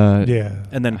did. Yeah.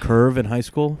 And then Curve in high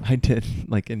school. I did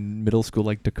like in middle school,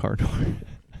 like Descartes.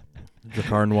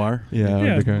 Drakkar Noir.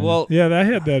 Yeah. Well, Yeah, I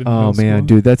had that. In oh middle man, school.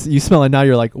 dude, that's you smell it now.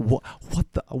 You're like, what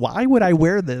the? Why would I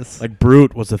wear this? Like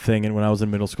Brute was a thing, and when I was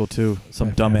in middle school too, some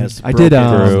I dumbass. I broke did,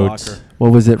 into his Brute. locker.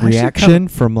 What was it? I should Reaction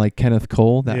from like Kenneth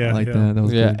Cole. That Yeah, like yeah. that. That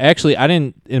was Yeah, good. actually, I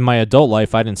didn't. In my adult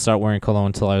life, I didn't start wearing cologne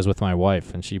until I was with my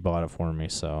wife, and she bought it for me.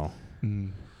 So,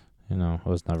 Mm. you know, I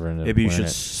was never into Maybe you wearing should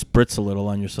it. spritz a little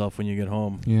on yourself when you get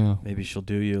home. Yeah. Maybe she'll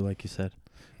do you, like you said.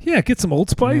 Yeah, get some Old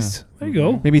Spice. There you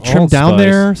go. Maybe trim Old down Spice.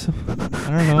 there. So, I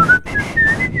don't know.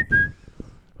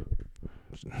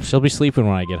 She'll be sleeping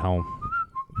when I get home.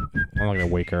 I'm not gonna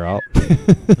wake her up.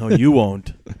 No, you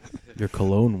won't. Your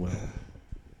cologne will,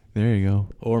 There you go.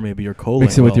 or maybe your colon.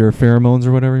 Mix it with will. your pheromones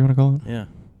or whatever you want to call it. Yeah.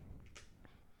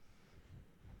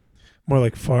 More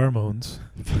like pheromones.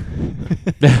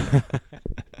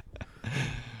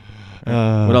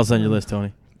 What else on your list,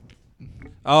 Tony?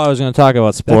 Oh, I was gonna talk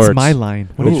about sports. That's my line.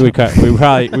 What Which is we it?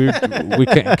 probably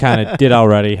kind of did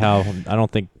already. How I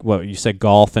don't think what you said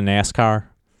golf and NASCAR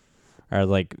are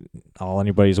like all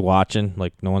anybody's watching.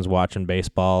 Like no one's watching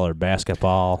baseball or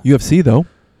basketball. UFC though.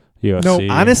 UFC.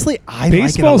 Honestly, I like it a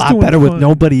Baseball's lot doing better with fine.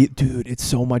 nobody. Dude, it's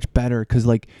so much better because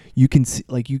like you can see,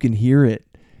 like you can hear it,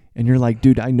 and you're like,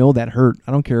 dude, I know that hurt.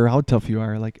 I don't care how tough you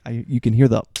are. Like you can hear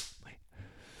the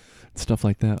stuff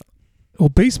like that. Well,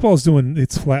 baseball's doing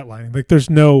it's flatlining. Like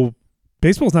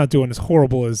baseball's not doing as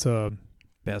horrible as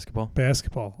Basketball.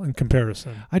 basketball in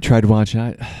comparison. I tried watching.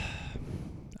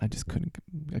 I just couldn't.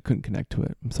 I couldn't connect to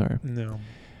it. I'm sorry. No.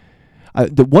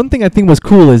 The one thing I think was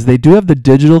cool is they do have the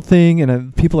digital thing,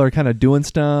 and people are kind of doing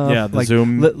stuff. Yeah, the like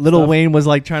Zoom Little stuff. Wayne was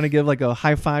like trying to give like a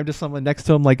high five to someone next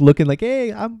to him, like looking like,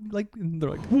 "Hey, I'm like." And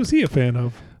they're like, Who was he a fan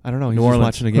of? I don't know. He New was just Orleans.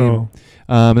 watching a game.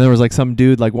 Oh. And there was like some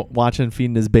dude like watching,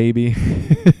 feeding his baby.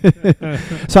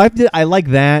 So I like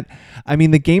that. I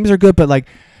mean, the games are good, but like,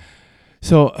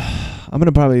 so I'm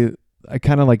gonna probably I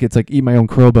kind of like it's like eat my own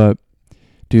crow, but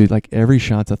dude, like every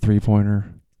shot's a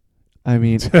 3-pointer. I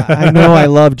mean, I know I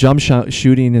love jump shot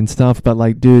shooting and stuff, but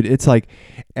like, dude, it's like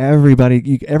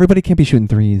everybody can't be shooting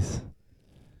threes.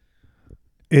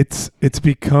 It's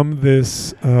become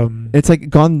this. It's like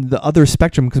gone the other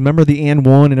spectrum because remember the and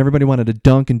one and everybody wanted to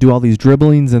dunk and do all these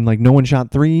dribblings and like no one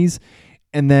shot threes,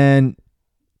 and then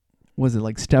was it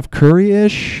like Steph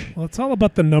Curry-ish? Well, it's all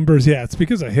about the numbers. Yeah, it's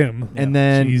because of him. And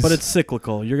then Jeez. But it's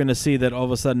cyclical. You're going to see that all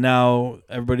of a sudden now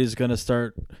everybody's going to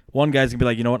start. One guy's going to be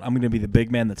like, you know what? I'm going to be the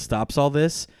big man that stops all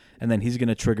this. And then he's going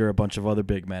to trigger a bunch of other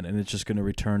big men. And it's just going to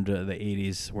return to the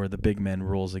 80s where the big man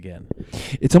rules again.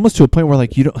 it's almost to a point where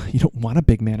like you don't want a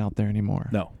big man out there anymore.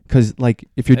 No. Because like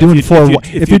if you're If doing you- four,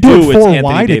 if if you you're doing do, it's four Anthony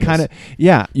wide, it Davis. kind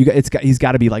of he's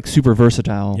got to be like super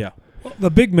versatile. Yeah. Well,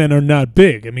 the big men are not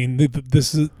big. I mean,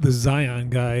 this is the Zion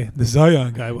guy.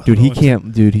 Dude, he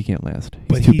can't last. He's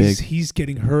But too big. he's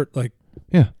getting hurt like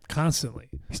Yeah, constantly.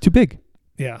 he's too big.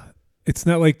 Yeah. It's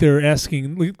not like they're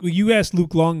asking. You asked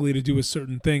Luke Longley to do a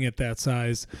certain thing at that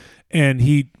size, and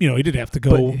he didn't have to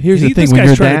go. But here's the This thing: when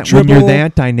guy's trying to you're dribble.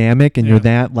 that dynamic and Yeah. you're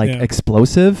that like Yeah.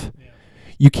 explosive,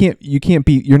 Yeah. you can't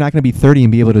be. You're not going to be 30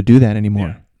 and be able to do that anymore.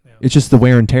 Yeah. Yeah. It's just the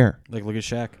wear and tear. Like, look at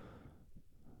Shaq.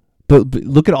 But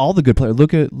look at all the good players.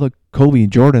 Look Kobe,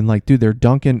 Jordan. Like, dude, they're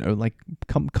dunking. Or like,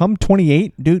 come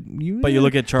 28, dude. But you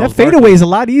look at Charles that fadeaway Barkley. is a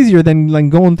lot easier than like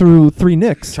going through three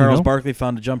nicks. Charles you know? Barkley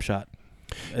found a jump shot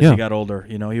as Yeah. he got older.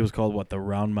 You know, he was called, the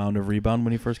round mound of rebound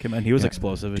when he first came out. And he was Yeah.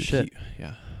 explosive as shit.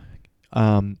 Yeah.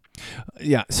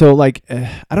 So like,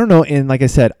 I don't know. And like I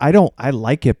said, I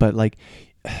like it, but like,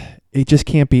 it just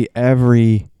can't be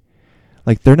every.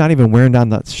 Like they're not even wearing down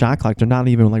the shot clock. They're not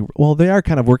even like. Well, they are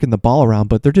kind of working the ball around,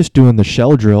 but they're just doing the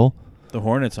shell drill. The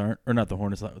Hornets aren't, or not the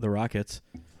Hornets, the Rockets.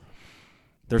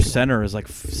 Their center is like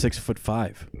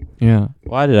 6'5". Yeah.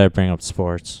 Why did I bring up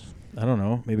sports? I don't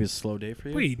know. Maybe it's a slow day for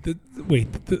you. Wait,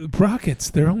 the Rockets.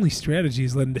 Their only strategy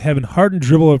is having Harden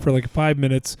dribble it for like 5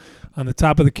 minutes on the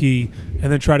top of the key,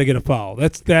 and then try to get a foul.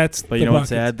 That's. But the you know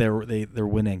what's Rockets. sad? They're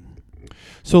winning.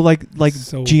 So like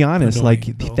So Giannis, annoying,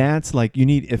 like though. that's like you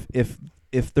need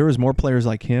if there was more players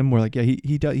like him, where like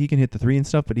he can hit the three and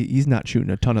stuff, but he's not shooting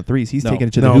a ton of threes. He's No. taking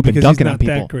it to the No, hoop and because dunking he's on not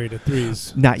people. that great at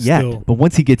threes. Not yet, Still. but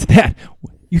once he gets that,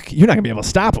 you're not gonna be able to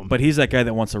stop him. But he's that guy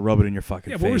that wants to rub it in your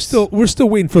fucking Yeah, face. but we're still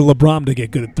waiting for LeBron to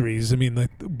get good at threes. I mean, like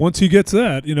once he gets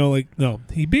that, no,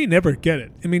 he may never get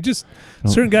it. I mean, just No.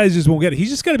 certain guys just won't get it. He's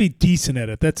just got to be decent at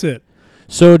it. That's it.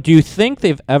 So, do you think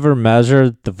they've ever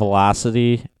measured the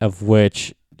velocity of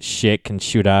which shit can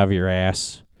shoot out of your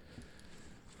ass?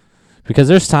 Because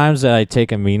there's times that I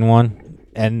take a mean one,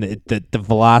 and the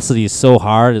velocity is so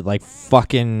hard, it like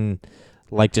fucking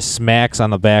like just smacks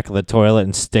on the back of the toilet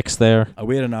and sticks there. Are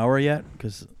we at an hour yet?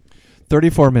 Because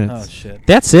 34 oh minutes. shit.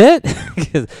 That's it.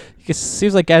 It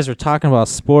seems like guys were talking about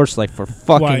sports like for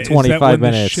fucking Why, is that 25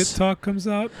 when minutes. The shit talk comes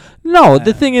out? No,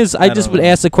 the thing is, I just don't would know.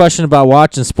 ask the question about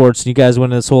watching sports, and you guys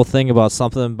went into this whole thing about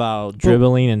something about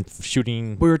dribbling and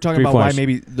shooting. We were talking about why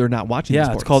three-pointers. maybe they're not watching. Yeah,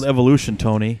 sports. it's called evolution,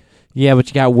 Tony. Yeah, but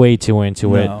you got way too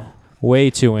into it. No.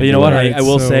 Way too into But you know what? it. I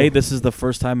will so- say this is the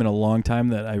first time in a long time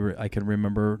that I can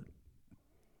remember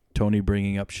Tony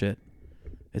bringing up shit.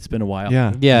 It's been a while.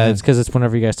 Yeah, Yeah, it's because it's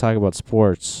whenever you guys talk about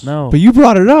sports. No. But you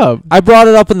brought it up. I brought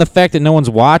it up in the fact that no one's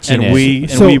watching and it. we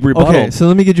Okay, rebutted. so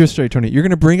let me get you straight, Tony. You're going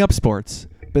to bring up sports,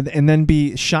 and then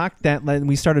be shocked that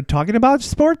we started talking about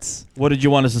sports. What did you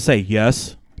want us to say?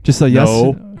 Yes. Just a yes.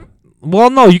 No. Well,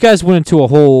 no, you guys went into a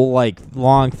whole like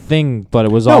long thing, but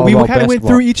it was No, all we about kind of went basketball.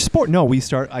 through each sport. No,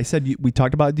 I said we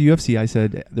talked about the UFC. I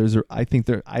said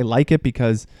I like it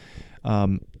because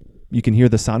you can hear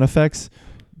the sound effects.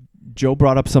 Joe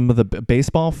brought up some of the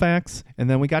baseball facts, and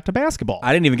then we got to basketball.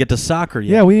 I didn't even get to soccer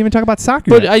yet. Yeah, we didn't even talk about soccer.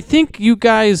 But yet. I think you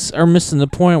guys are missing the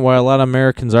point why a lot of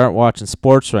Americans aren't watching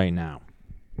sports right now.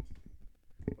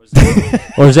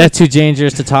 Or is that too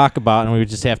dangerous to talk about, and we would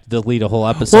just have to delete a whole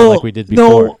episode like we did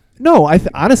before? No.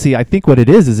 Honestly, I think what it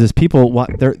is people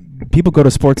people go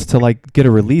to sports to like get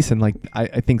a release, and like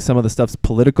I think some of the stuff's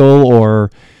political,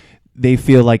 or they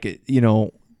feel like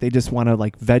they just want to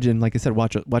like veg and, like I said,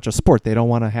 watch a sport. They don't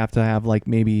want to have like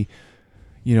maybe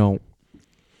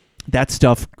that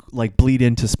stuff like bleed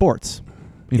into sports.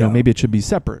 Maybe it should be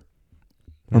separate,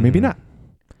 or maybe Mhm. not.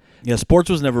 Yeah, sports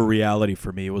was never reality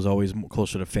for me. It was always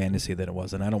closer to fantasy than it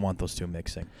was, and I don't want those two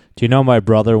mixing. Do you know my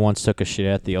brother once took a shit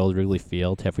at the old Wrigley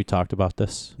Field? Have we talked about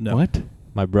this? No. What?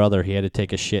 My brother, he had to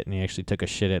take a shit, and he actually took a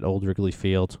shit at old Wrigley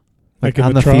Field. Like in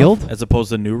on the trough? field? As opposed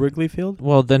to New Wrigley Field?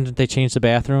 Well, then they changed the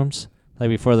bathrooms, like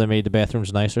before they made the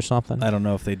bathrooms nice or something. I don't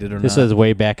know if they did or This not. was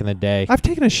way back in the day. I've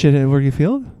taken a shit at Wrigley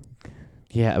Field.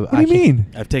 Yeah, What do you mean?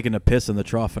 I've taken a piss in the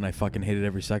trough, and I fucking hated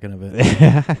every second of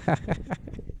it.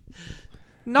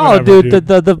 No, Whatever, dude,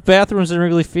 the bathrooms in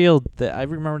Wrigley Field, I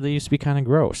remember they used to be kind of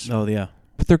gross. Oh, yeah.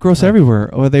 But they're gross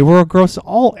everywhere. Or they were gross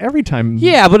every time.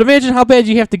 Yeah, but imagine how bad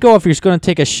you have to go if you're just going to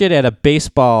take a shit at a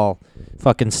baseball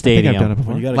fucking I think stadium. I've done it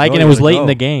before. When you gotta Like, go, and it you was gotta late go. in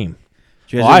the game.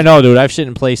 Did you Well, guys I know, dude. I've shit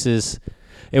in places.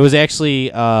 It was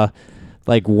actually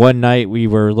like one night we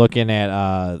were looking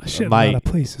at Shit, in a my. lot of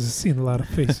places. I've seen a lot of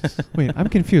faces. Wait, I'm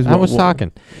confused. I was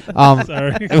talking.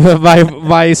 Sorry.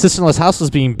 my sister-in-law's house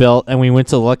was being built, and we went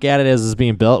to look at it as it was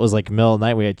being built. It was like middle of the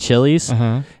night. We had Chili's,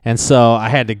 Uh-huh. and so I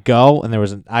had to go. And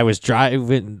I was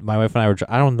driving. My wife and I were.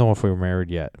 I don't know if we were married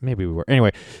yet. Maybe we were.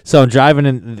 Anyway, so I'm driving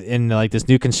in like this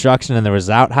new construction, and there was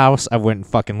outhouse. I went and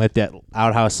fucking lit that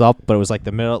outhouse up, but it was like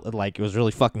the middle. Like it was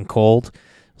really fucking cold.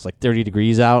 It was like 30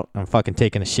 degrees out. I'm fucking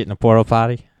taking a shit in a porta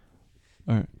potty.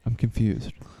 All right, I'm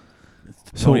confused.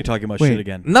 Tony talking about wait. shit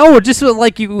again. No, we're just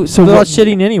like you. So without what-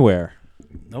 shitting anywhere.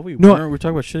 No, we No. weren't. We're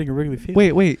talking about shitting in Wrigley Field.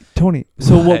 Wait, Tony.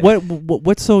 So What?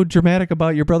 what's so dramatic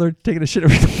about your brother taking a shit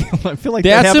every field? I feel like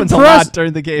That's that happens a impress- lot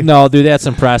during the game. No, dude, that's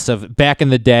impressive. Back in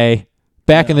the day,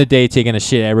 taking a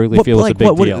shit at Wrigley Field was a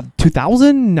big deal.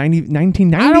 2000,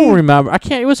 1990? I don't remember. I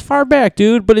can't. It was far back,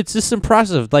 dude. But it's just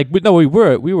impressive. Like, we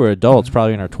were adults,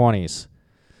 probably in our 20s.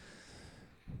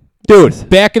 Dude,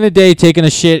 back in the day, taking a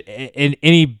shit in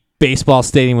any baseball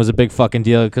stadium was a big fucking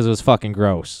deal because it was fucking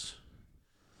gross.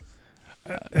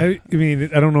 I mean,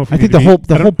 I don't know if you I think need to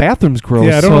the whole bathroom's gross.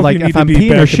 Yeah, I don't so know if like you need if to I'm be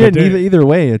peeing or back in the shitting, day. either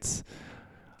way, it's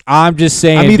I'm just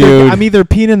saying, dude. I'm either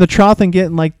peeing in the trough and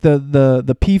getting like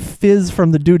the pee fizz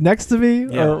from the dude next to me,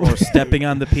 Yeah, or or stepping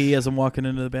on the pee as I'm walking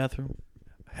into the bathroom.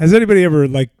 Has anybody ever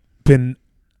like been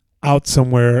out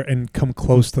somewhere and come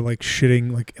close to like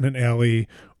shitting like in an alley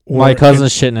or My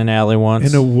cousin's shit in an alley once.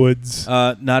 in a woods?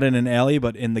 Not in an alley,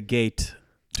 but in the gate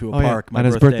to a oh, park. yeah, My on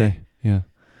his birthday. Yeah.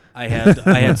 I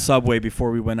had Subway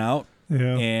before we went out,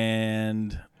 Yeah.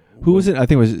 and Who was it? I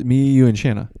think it was me, you, and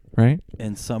Shanna, right?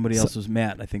 And somebody else was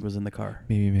Matt. I think was in the car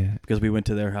Maybe Matt. because we went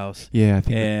to their house. Yeah, I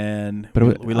think. And but we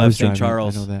I was left St. driving,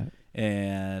 Charles I know that.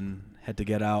 and had to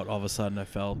get out. All of a sudden, I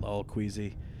felt all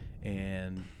queasy,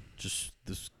 and just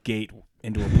this gate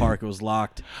into a park. It was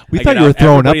locked. We I thought get you were out,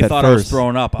 throwing everybody up at thought I was first.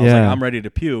 throwing up. I was Yeah. like, I'm ready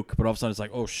to puke, but all of a sudden it's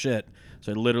like, oh shit!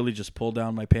 So I literally just pulled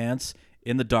down my pants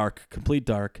in the dark, complete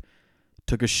dark,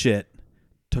 took a shit,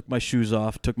 took my shoes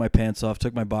off, took my pants off,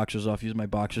 took my boxers off, used my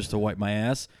boxers to wipe my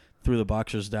ass, threw the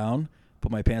boxers down,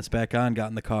 put my pants back on, got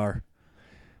in the car,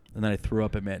 and then I threw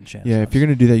up at Matt and Chance. Yeah, if you're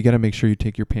gonna do that, you got to make sure you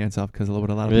take your pants off because what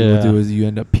a lot of Yeah. people do is you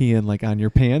end up peeing like on your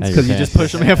pants On your because you just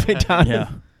pants. push them halfway down. yeah.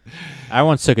 I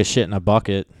once took a shit in a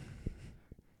bucket.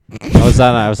 I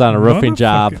was on a roofing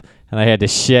job, Motherfucker. and I had to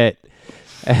shit.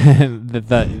 and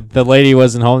the lady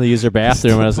wasn't home to use her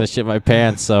bathroom, and I was gonna shit my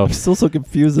pants. So I'm still so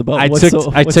confused about. I what's took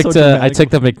so, I what's took so the I dramatic. took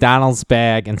the McDonald's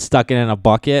bag and stuck it in a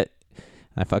bucket.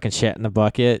 I fucking shat in the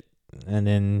bucket, and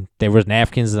then there was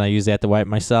napkins, and I used that to wipe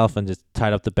myself, and just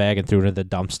tied up the bag and threw it in the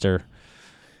dumpster.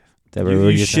 That we You, were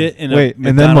you using. shit in Wait, a and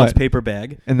then McDonald's what? paper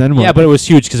bag. And then what? Yeah, but it was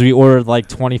huge because we ordered like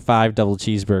 25 double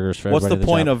cheeseburgers for What's everybody. the at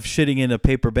point job. of shitting in a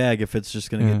paper bag if it's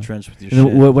just going to Yeah. get drenched with your And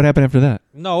shit? then what happened after that?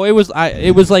 No, it was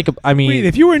like I mean, Wait,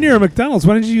 if you were near a McDonald's,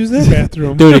 why didn't you use their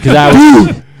bathroom? dude, because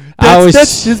I was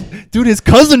That's his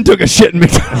cousin took a shit in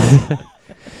McDonald's.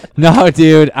 no,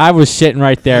 dude, I was shitting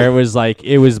right there.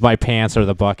 It was my pants or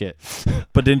the bucket.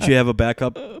 But didn't you have a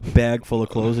backup bag full of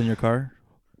clothes in your car?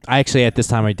 I actually at this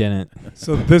time I didn't.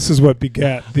 So this is what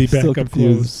begat the Still backup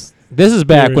confused. clothes. This is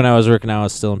back Very- when I was working. I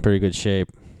was still in pretty good shape,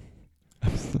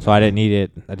 so I didn't need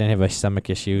it. I didn't have my stomach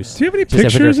issues. Do you have any Just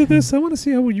have pictures a- of this? I want to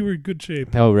see how you were in good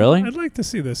shape. Oh, really? I'd like to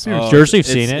see this. Oh, Seriously. Jersey, you've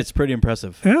it's- seen it. It's pretty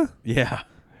impressive. Yeah. Yeah.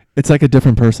 It's like a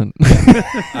different person.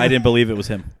 I didn't believe it was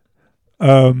him.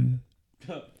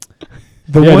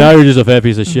 The Yeah, one, now you're just a fat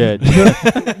piece of shit.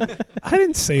 I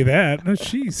didn't say that. No,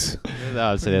 jeez.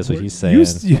 I would say that's what he's You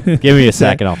saying. s- Give me a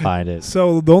second, I'll find it.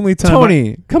 So the only time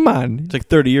Tony, come on. It's like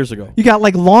 30 years ago. You got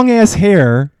like long ass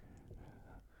hair.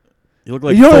 You look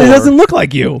like You know, Thor. it doesn't look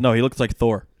like you. No, he looks like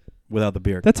Thor without the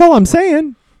beard. That's all I'm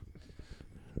saying.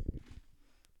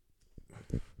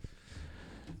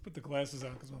 put the glasses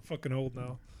on because I'm fucking old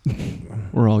now.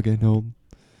 We're all getting old.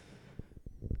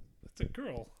 It's a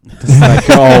girl. Like,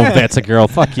 oh, that's a girl.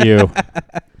 Fuck you.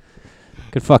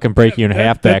 Could fucking break you in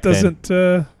half back that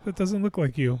then. that doesn't look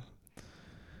like you.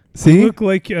 See? You look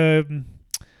like a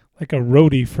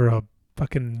roadie for a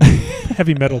fucking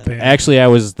heavy metal band. Actually, I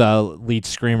was the lead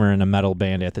screamer in a metal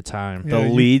band at the time. The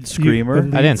lead screamer?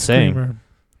 the I didn't sing. screamer.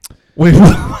 Wait,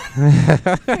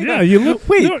 what, Yeah, you look.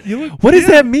 Wait, no, you look. what does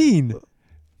yeah. that mean?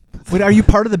 Wait, are you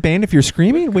part of the band if you're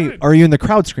screaming? Wait, are you in the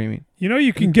crowd screaming? You know,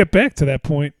 you can get back to that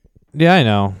point. Yeah, I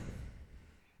know.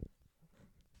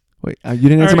 Wait, you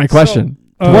didn't answer All my right, question.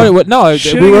 What? No,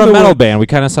 shitting we were in a the metal wind. band. We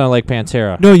kind of sounded like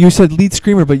Pantera. No, you said lead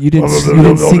screamer, but you didn't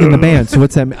sing in the band. So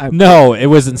what's that? No, it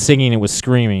wasn't singing. It was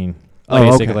screaming. Oh, okay.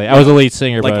 Basically, I was a lead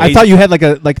singer, Like but I thought you had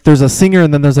like there's a singer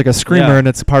and then there's like a screamer Yeah. and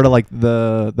it's part of like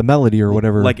the melody or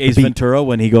whatever. Like the Ace beat. Ventura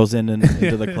when he goes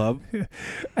into the club.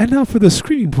 And now for the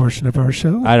screaming portion of our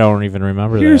show. I don't even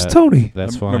remember Here's that. Tony.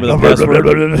 That's fine. Remember the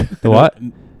password? The what?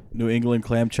 New England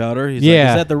clam chowder. He's Yeah. like,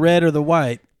 is that the red or the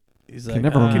white? He's like,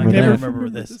 never I remember never that. remember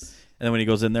this. And then when he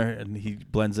goes in there and he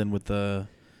blends in with the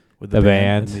The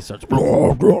band. and he starts.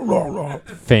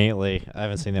 Faintly. I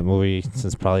haven't seen that movie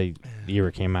since probably the year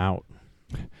it came out.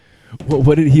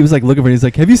 What did he was like looking for? He's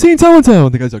like, "Have you seen so and so?"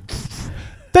 And the guy's like,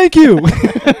 "Thank you,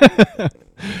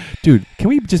 dude. Can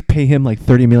we just pay him like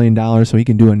 $30 million so he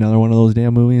can do another one of those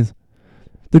damn movies?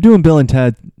 They're doing Bill and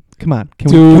Ted. Come on, can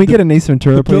Dude, we get an Ace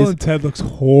Ventura, The Bill please? and Ted looks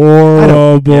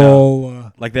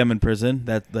horrible. Like them in prison.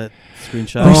 That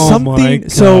screenshot. There's Oh something. my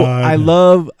So God. I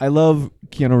love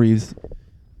Keanu Reeves,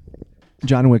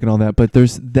 John Wick, and all that. But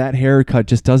there's that haircut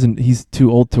just doesn't. He's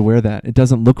too old to wear that. It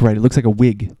doesn't look right. It looks like a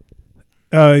wig.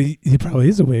 He probably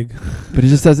is a wig. But it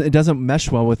just doesn't. It doesn't mesh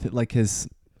well with like his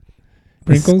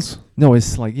Wrinkles. No,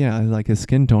 it's like like his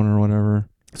skin tone or whatever.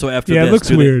 So after Yeah, it this, looks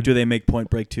do weird. They make Point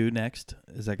Break 2 next?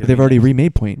 Is that? But they've already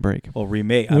remade Point Break. Oh,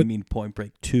 remake. I What- mean Point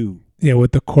Break 2. Yeah,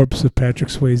 with the corpse of Patrick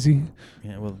Swayze.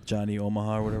 Yeah, well, Johnny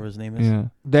Omaha or whatever his name is. Yeah.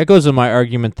 That goes to my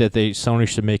argument that Sony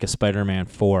should make a Spider-Man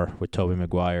 4 with Tobey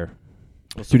Maguire.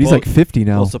 Well, Dude, he's like 50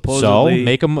 now. Well, So supposedly,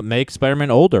 make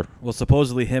Spider-Man older.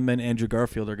 supposedly him and Andrew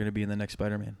Garfield are going to be in the next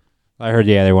Spider-Man. I heard,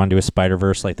 they want to do a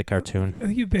Spider-Verse like the cartoon.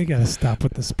 I think they gotta stop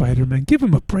with the Spider-Man. Give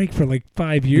him a break for like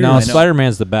 5 years. No, I know.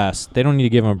 Spider-Man's the best. They don't need to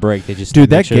give him a break. They just Dude, need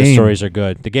to make that sure the game- stories are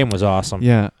good. The game was awesome.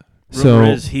 Yeah. Rumor So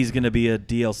is he's going to be a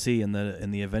DLC in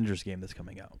the Avengers game that's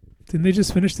coming out. Didn't they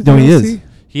just finish the No, DLC? he is.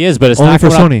 He is, but it's Only not for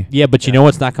coming Sony. Out, yeah, but you Yeah. know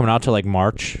what's not coming out till like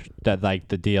March? That like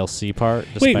the DLC part.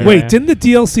 The Wait, Spider-Man? didn't the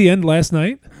DLC end last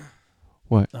night?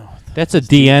 Oh, That's a It's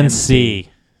the DNC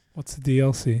What's the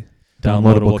DLC?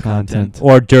 downloadable content.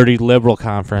 or Dirty Liberal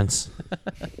Conference.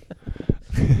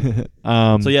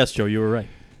 So yes, Joe, you were right.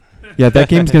 Yeah, that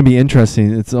game's gonna be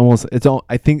interesting.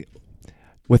 I think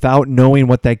without knowing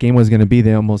what that game was gonna be,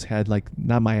 they almost had like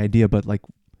not my idea, but like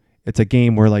it's a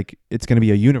game where like it's gonna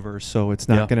be a universe, so it's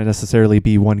not Yeah. gonna necessarily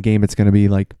be one game. It's gonna be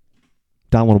like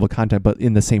downloadable content, but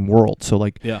in the same world. So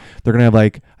like Yeah. they're gonna have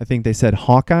like I think they said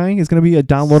Hawkeye is gonna be a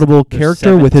downloadable There's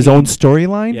character with his own 17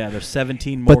 storyline. Yeah, there's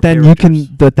 17 more. But then characters.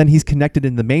 but then he's connected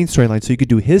in the main storyline, so you could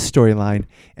do his storyline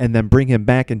and then bring him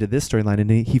back into this storyline,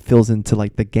 and he fills into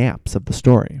like the gaps of the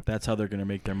story. That's how they're going to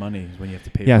make their money is when you have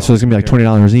to pay. Yeah, for so all it's gonna be like the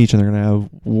characters. $20 each, and they're gonna have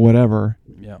whatever.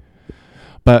 Yeah.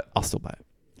 but I'll still buy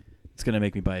it. It's gonna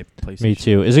make me buy a PlayStation. Me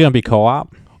too. Is it gonna be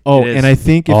co-op? Oh, It is. and I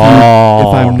think if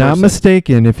Oh. I'm not Person.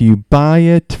 mistaken, if you buy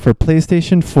it for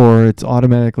PlayStation 4, it's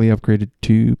automatically upgraded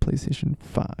to PlayStation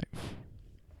 5.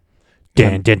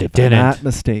 Dun, dun, dun, If I'm dun, not dun.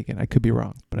 mistaken. I could be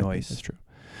wrong, but I think Nice. that's true.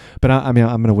 But I mean,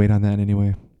 I'm going to wait on that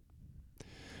anyway.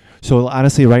 So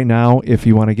honestly, right now, if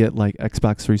you want to get like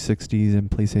Xbox 360s and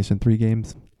PlayStation 3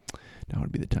 games, now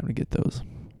would be the time to get those.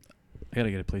 I gotta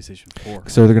get a PlayStation 4.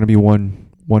 So they're going to be one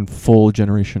full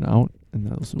generation out, and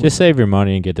those. Just save your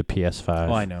money and get the PS5.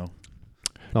 Oh, I know.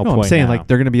 No, No, I'm point saying now. like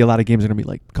they're going to be a lot of games are going to be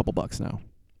like a couple bucks now,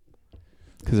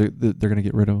 because they're going to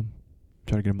get rid of them,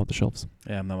 try to get them off the shelves.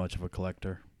 Yeah, I'm not much of a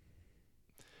collector.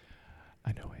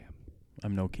 I know I am.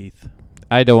 I'm no Keith.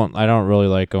 I don't really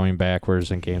like going backwards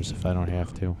in games if I don't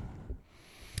have to.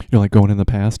 You're like going in the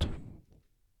past.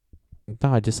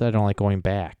 No, I don't like going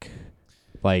back.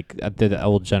 Like the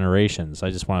old generations.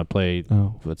 I just want to play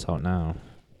Oh, what's out now.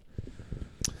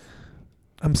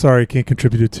 I'm sorry I can't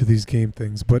contribute to these game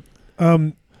things, but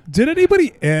did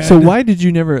anybody add? so why did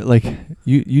you never like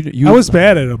you? I was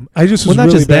bad at them. I just was well,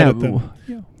 not really just bad that. at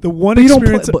them. The one But you don't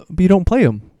play. experience. But you don't play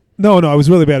them. No, I was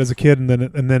really bad as a kid, and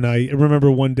then I remember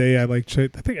one day I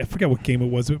forget what game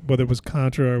it was, whether it was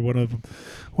Contra or one of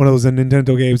those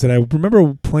Nintendo games, and I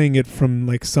remember playing it from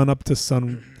like sun up to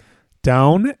sun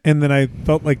down, and then I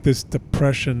felt like this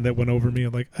depression that went over me.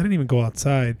 I'm like, I didn't even go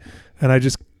outside, and I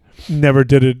just never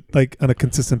did it like on a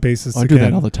consistent basis. I do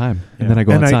again. that all the time, Yeah. and then I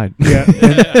go And outside.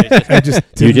 I just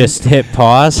You just hit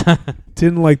pause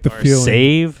didn't like the or feeling.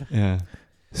 save. yeah.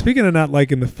 Speaking of not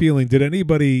liking the feeling, did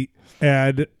anybody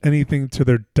add anything to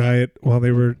their diet while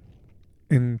they were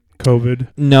in COVID?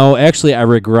 No, actually, I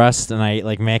regressed and I ate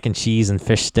like mac and cheese and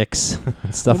fish sticks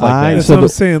and stuff like I- that. That's so what I'm the-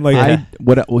 saying.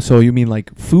 Like, So you mean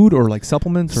like food or like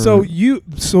supplements? Or?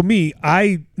 So me,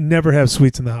 I never have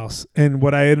sweets in the house, and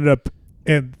what I ended up,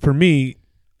 and for me,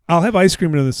 I'll have ice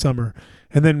cream in the summer,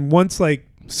 and then once like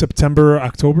September,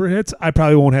 October hits, I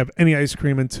probably won't have any ice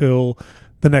cream until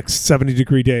the next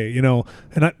 70-degree day, and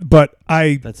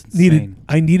I That's insane.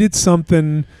 needed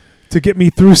something to get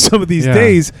me through some of these Yeah.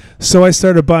 days, so I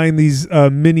started buying these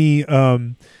mini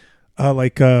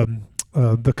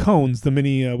the cones, the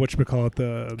mini whatchamacallit,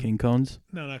 the King cones.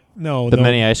 no The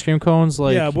mini ice cream cones,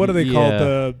 like yeah, what are they called?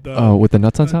 The with the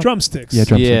nuts on top. drumsticks. Yeah,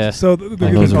 drumsticks. Yeah. So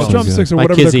they're those are called so drumsticks good. or My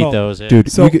whatever kids they're eat called. those. Yeah.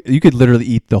 Dude, So- you could literally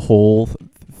eat the whole.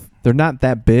 They're not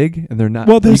that big, and they're not.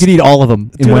 Well, you there's- could eat all of them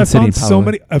in Dude, one I sitting.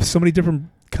 found so many different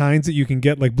kinds that you can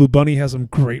get. Like Blue Bunny has some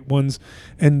great ones,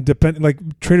 and like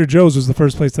Trader Joe's was the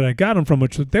first place that I got them from,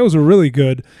 which those were really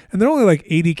good, and they're only like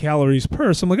 80 calories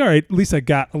per. So I'm like, all right, at least I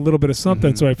got a little bit of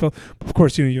something. Mhm. So I felt, of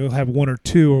course, you'll have one or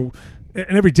two, and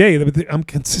every day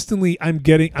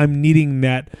I'm needing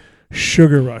that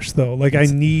sugar rush though. Like I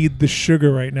need the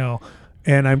sugar right now,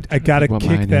 and I got to What kick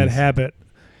mine that is. habit.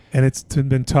 And it's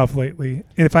been tough lately.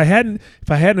 And if I hadn't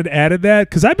added that,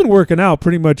 because I've been working out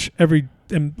pretty much at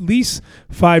least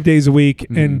 5 days a week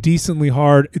and Mhm. decently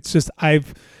hard. It's just I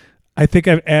think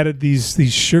I've added these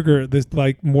sugar, this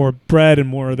like more bread and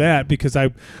more of that because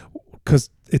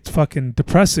it's fucking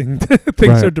depressing.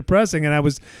 Things Right. are depressing, and I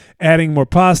was adding more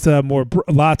pasta,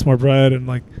 lots more bread, and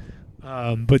like.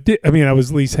 I was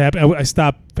at least happy. I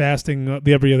stopped fasting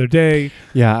every other day.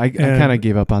 Yeah, I And- kind of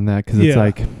gave up on that because it's Yeah.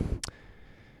 like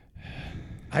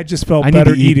I just felt I need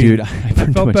better to eat, eating. dude. I burn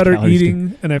too Felt much better calories, dude.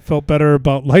 eating, and I felt better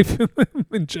about life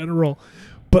in general.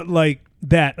 But like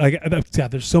that,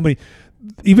 there's so many.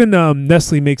 Even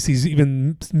Nestle makes these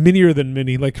even minier than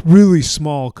mini, like really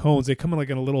small cones. They come in like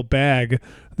in a little bag.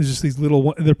 There's just these little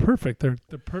ones. They're perfect. They're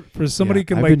for somebody Yeah,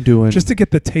 can I've like been doing, just to get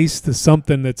the taste of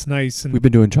something that's nice. And we've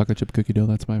been doing chocolate chip cookie dough.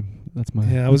 That's my.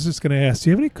 yeah, I was just gonna ask,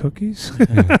 do you have any cookies?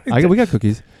 We got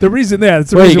cookies. The reason that it's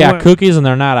the Well, you reason got why- cookies and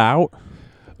they're not out.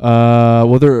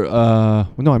 Well, they're no.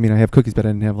 I mean, I have cookies, but I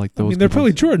didn't have like I those. mean, they're probably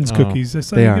cookies. Jordan's Oh. cookies. I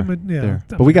saw They you are. give 'em a- yeah, There.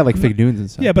 But we got like I'm fig not- noons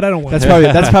and stuff. Yeah, but I don't want. that's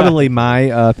that. probably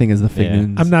my thing is the fig Yeah.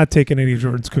 noons. I'm not taking any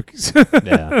Jordan's cookies.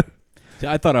 Yeah. See,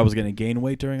 I thought I was gonna gain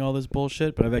weight during all this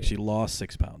bullshit, but I've actually lost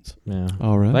 6 pounds. Yeah.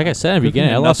 All right. Like I said in the Good for beginning,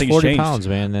 me. I lost Nothing's 40 changed. pounds,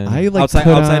 man. And I like outside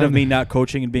of on- me not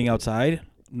coaching and being outside,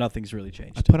 nothing's really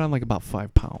changed. I put on like about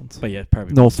 5 pounds. But yeah,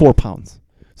 probably No, 4 pounds.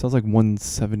 So I was like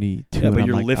 172. Yeah, but and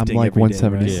you're I'm like, lifting I'm like every day, right?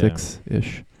 176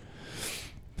 ish.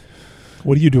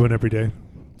 What are you doing every day?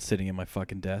 sitting at my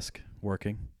fucking desk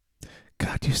working.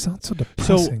 God, you sound so So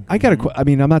depressing. I got I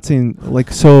mean, I'm not saying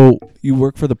like. So you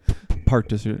work for the park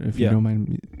district, if Yeah. you don't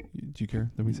mind. Do you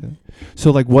care that we say that? So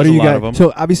like, what There's are a you lot of 'em. guys?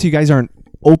 So obviously, you guys aren't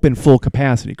open full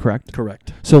capacity, correct?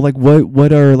 Correct. So like,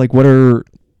 what are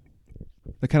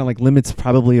the kind of like limits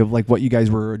probably of like what you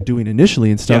guys were doing initially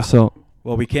and stuff? Yeah. So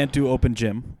Well, we can't do open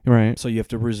gym, Right. so you have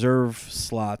to reserve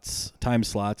time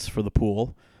slots for the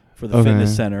pool, for the Okay.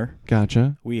 fitness center.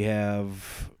 Gotcha. We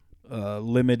have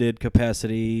limited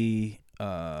capacity,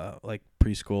 like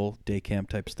preschool, day camp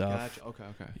type stuff. Okay.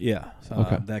 Yeah,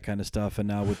 Okay. that kind of stuff. And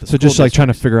now with the So just school like trying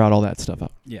to districts- figure out all that stuff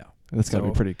out. yeah. That's got to be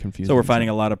So- pretty confusing. So we're finding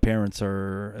a lot of parents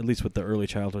are, at least with the early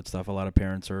childhood stuff, a lot of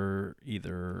parents are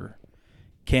either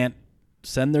can't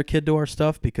send their kid to our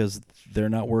stuff because they're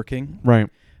not working, Right.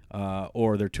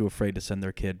 or they're too afraid to send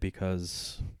their kid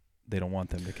because they don't want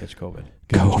them to catch COVID.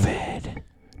 COVID.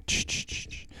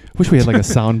 Wish we had like a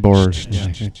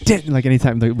soundboard. Like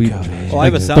anytime that we. Well, I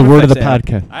have a the sound word of the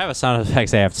effects app. podcast. I have a sound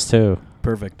effects apps too.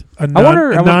 Perfect. A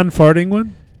non-farting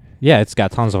one? Yeah, it's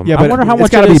got tons of them. Yeah, I but wonder how it's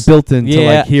much got to it be is. built into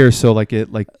Yeah. like here, so like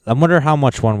it like I wonder how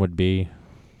much one would be.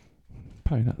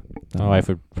 probably not. My wife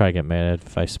would probably get mad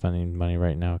if I spending money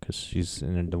right now because she's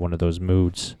in one of those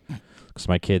moods.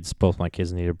 Because both my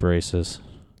kids needed braces.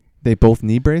 They both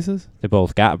need braces. They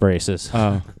both got braces.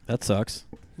 Oh, That sucks.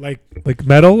 Like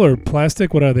metal or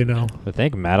plastic? What are they now? I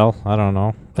think metal. I don't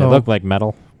know. They Oh. look like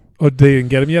metal. Oh, they didn't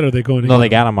get them yet, or are they going to No, get they 'em?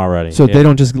 got them already. so Yeah. they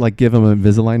don't just like give them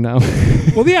Invisalign now.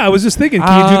 Well, yeah, I was just thinking,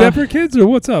 can you do that for kids, or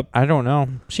what's up? I don't know.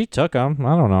 She took them.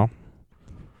 I don't know.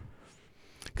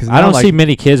 'Cause I now, don't like, see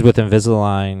many kids with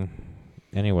Invisalign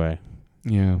anyway.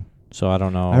 Yeah, So I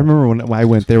don't know. I remember when I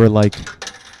went, they were like,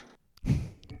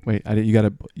 "Wait,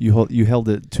 you held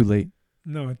it too late."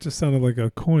 No, it just sounded like a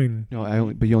coin.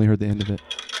 No, but you only heard the end of it.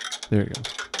 There you go.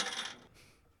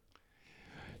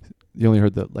 You only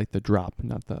heard the drop,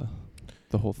 not the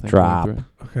whole thing. going Drop. through.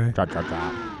 Okay. Drop, drop,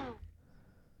 drop.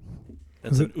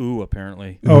 That's an ooh,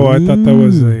 apparently. Oh, I thought that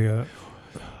was a.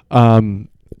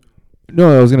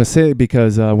 No, I was gonna say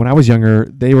because when I was younger,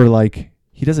 they were like,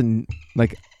 he doesn't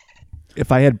like. If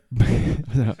I had,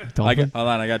 Hold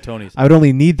on, I got Tony's. I would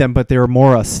only need them, but they were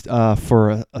more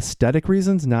for aesthetic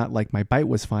reasons. Not like my bite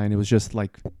was fine. It was just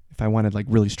like if I wanted like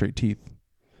really straight teeth.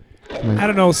 I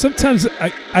don't know. Sometimes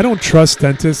I don't trust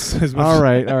dentists as much. All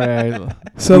right.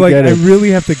 So We like get I it.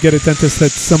 really have to get a dentist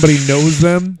that somebody knows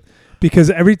them,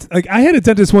 because I had a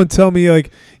dentist one tell me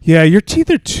like, yeah, your teeth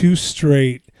are too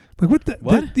straight. Like what the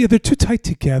What? Yeah, they're too tight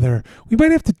together. We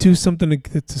might have to do something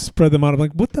to spread them out. I'm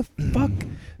like, what the fuck?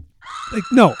 Like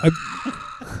no.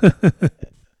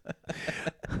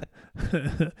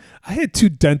 I had 2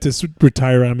 dentists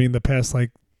retire on me in the past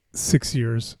like 6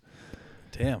 years.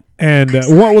 Damn. And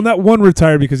not one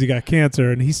retired because he got cancer,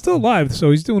 and he's still alive,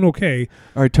 so he's doing okay.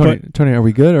 All right, Tony, are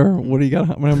we good, or what do you got?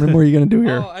 How many more are you gonna do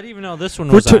here? Oh, I didn't even know this one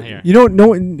was on here. You don't know.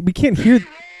 We can't hear.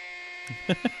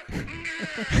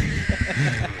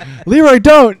 Leroy,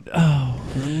 don't. Oh,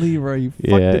 Leroy, you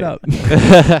fucked it up.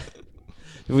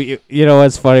 You know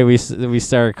what's funny? We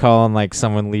started calling like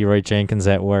someone Leroy Jenkins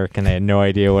at work, and they had no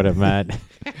idea what it meant.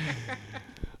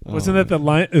 Wasn't that the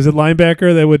line? Is it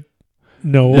linebacker that would?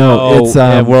 No. No, it's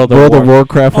yeah, World of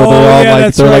Warcraft. Where Oh, they're all yeah, like,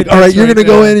 that's they're right, like, all right, that's you're right, gonna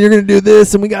go yeah. in, you're gonna do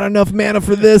this, and we got enough mana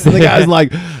for this, and the guy's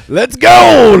like, let's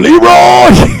go,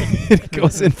 Leroy. And he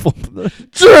goes in full.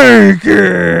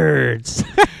 Jenkins!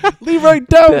 Leroy,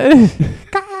 don't.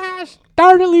 Gosh,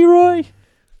 darn it, Leroy!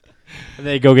 And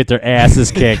they go get their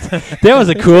asses kicked. That was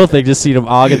a cool thing, just see them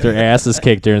all get their asses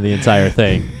kicked during the entire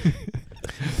thing.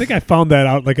 I think I found that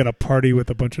out like at a party with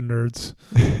a bunch of nerds.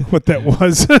 What that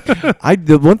was.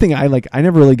 The one thing I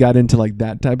never really got into like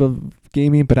that type of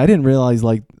gaming, but I didn't realize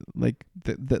like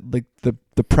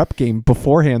the prep game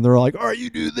beforehand. They're like, all right, you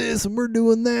do this and we're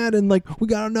doing that, and like we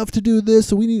got enough to do this,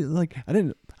 so we need like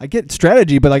I get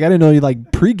strategy, but like I didn't know you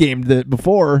like pre-gamed it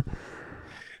before.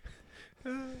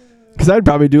 Because I'd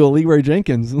probably do a Leroy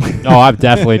Jenkins. Oh, I'm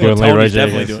definitely doing Tony's Leroy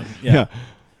definitely Jenkins. doing. Yeah.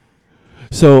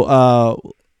 So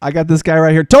I got this guy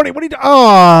right here. Tony, what are you doing?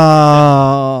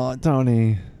 Oh,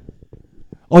 Tony.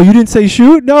 Oh, you didn't say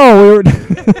shoot? No, we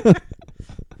were.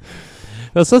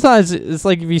 Well, sometimes it's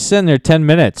like if you sit in there 10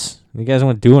 minutes, you guys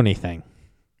won't do anything.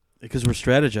 Because we're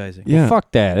strategizing. Yeah. Well,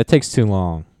 fuck that. It takes too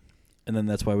long. And then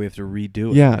that's why we have to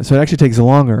redo it. Yeah, so it actually takes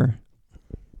longer.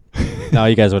 No,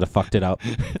 you guys would have fucked it up.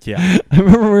 Yeah. I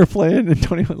remember we were playing and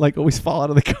Tony would like always fall out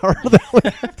of the car.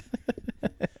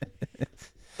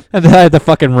 And then I had to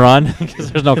fucking run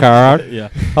because there's no car out. Yeah.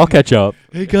 I'll catch up.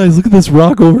 Hey guys, look at this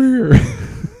rock over here.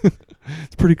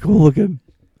 It's pretty cool looking.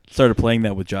 Started playing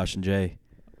that with Josh and Jay.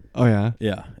 Oh yeah,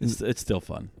 Yeah. It's still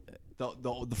fun.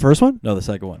 the first one. No, the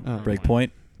second one. Oh.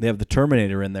 Breakpoint. They have the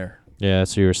Terminator in there. Yeah,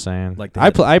 that's what you were saying. Like they I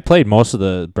had- I played most of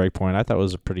the Breakpoint. I thought it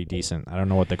was pretty decent. I don't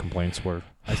know what the complaints were.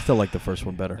 I still like the first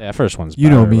one better. Yeah, first one's You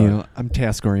know better, me, but- I'm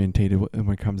task orientated when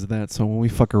it comes to that. So when we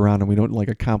fuck around and we don't like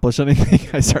accomplish anything,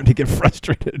 I start to get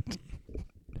frustrated.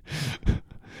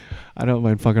 I don't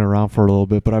mind fucking around for a little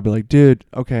bit, but I'd be like, dude,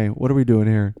 okay, what are we doing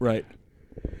here? Right.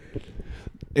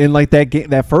 And like that game,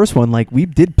 that first one, like we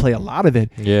did play a lot of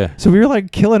it. Yeah. So we were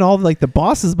like killing all like the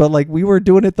bosses, but like we were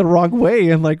doing it the wrong way,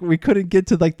 and like we couldn't get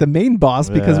to like the main boss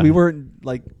because Yeah. we weren't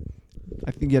like.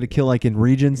 I think you had to kill like in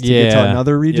regions to get to Yeah.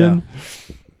 another region.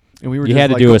 And we were. You just, had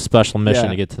to like, do a special mission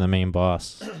yeah. to get to the main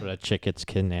boss where that chick gets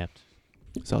kidnapped.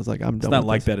 So I was like, I'm It's done. not with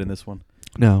like this. that in this one.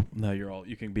 No. No,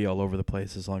 you can be all over the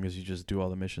place as long as you just do all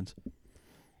the missions.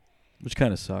 Which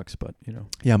kind of sucks, but you know.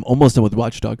 Yeah, I'm almost done with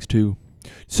Watch Dogs 2.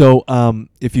 So,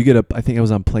 if you get I think it was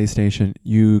on PlayStation,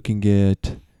 you can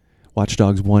get Watch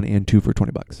Dogs 1 and 2 for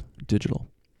 $20 digital.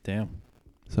 Damn.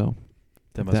 So,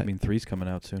 That must That- mean 3's coming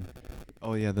out soon.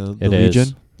 oh yeah, the It Legion.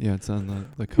 is. Yeah, it's on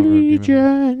the cover. of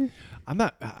Game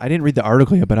Informer. I didn't read the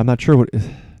article yet, but I'm not sure what.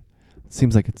 It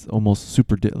seems like it's almost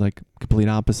super like complete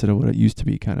opposite of what it used to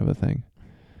be, kind of a thing.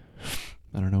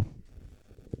 I don't know.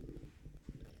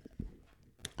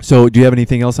 So, do you have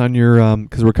anything else on your?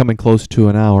 Because we're coming close to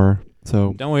an hour.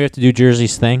 So, Don't we have to do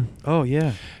Jersey's thing? Oh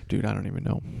yeah. dude, I don't even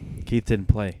know. Keith didn't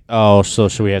play. Oh, so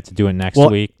should we have to do it next Well-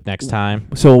 week, next time?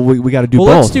 So we got to do Well,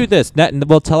 both. let's do this.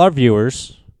 We'll tell our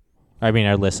viewers, our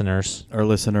listeners, Our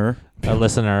listener. our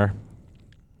listener.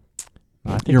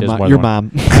 I think Your there's mom. more Your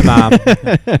than one. mom. My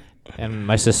mom and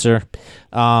my sister,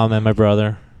 and my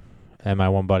brother, and my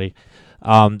one buddy.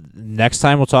 Next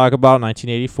time we'll talk about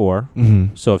 1984.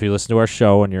 Mm-hmm. So if you listen to our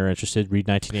show and you're interested, read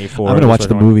 1984. I'm gonna watch That's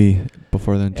the what we're doing. movie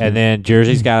before then. Too. And then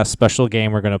Jersey's got a special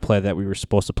game we're gonna play that we were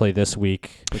supposed to play this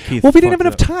week. But Keith well, we didn't have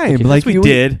enough fucked it up. time. Okay, like yes, we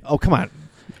did. Oh, come on.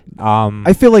 Um,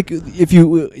 I feel like if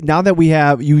you now that we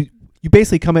have you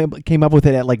basically came up with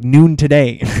it at like noon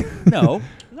today. No.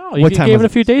 no, you What time gave was it a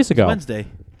few days ago. Wednesday.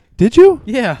 Did you?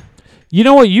 Yeah. You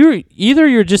know what?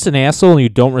 You're just an asshole and you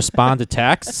don't respond to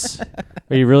texts,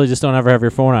 or you really just don't ever have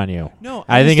your phone on you. No,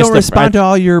 I I think just it's don't the- respond to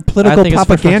all your political think it's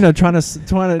propaganda trying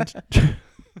to.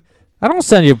 I don't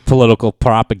send you political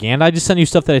propaganda. I just send you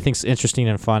stuff that I think's interesting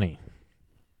and funny.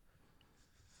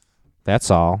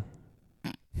 That's all.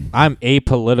 I'm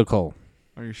apolitical.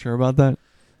 Are you sure about that?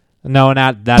 No,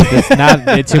 not this,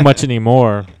 not too much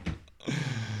anymore.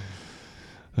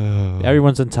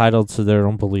 Everyone's entitled to their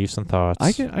own beliefs and thoughts.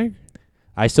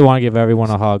 I still want to give everyone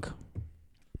a hug.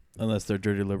 Unless they're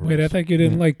dirty liberals. Wait, I think you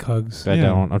didn't like hugs. I Yeah.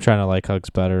 don't. I'm trying to like hugs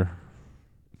better.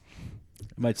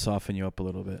 It might soften you up a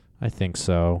little bit. I think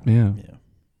so. Yeah. Yeah.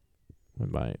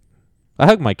 It might. I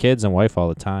hug my kids and wife all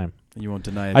the time. You won't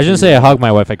deny it. I shouldn't say I hug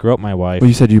my wife. I grew up with my wife. Well,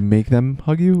 you said you make them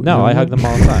hug you. Is No, that I what hug you them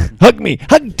all the time. Hug me,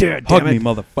 hug, damn Hug me, it.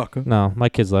 motherfucker. No, my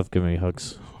kids love giving me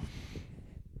hugs.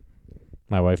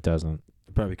 My wife doesn't.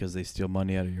 Probably because they steal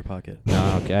money out of your pocket.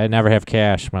 No, okay. I never have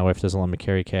cash. My wife doesn't let me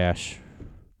carry cash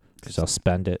because I'll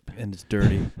spend it. And it's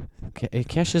dirty.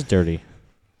 Cash is dirty.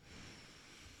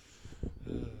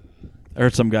 I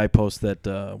heard some guy post that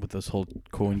with this whole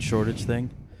coin shortage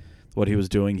thing, what he was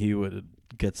doing, he would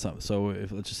get some. So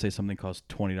if let's just say something costs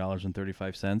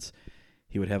 $20.35,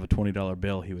 he would have a $20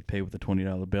 bill. He would pay with the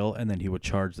 $20 bill, and then he would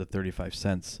charge the 35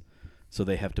 cents. So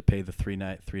they have to pay the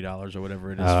 $3 or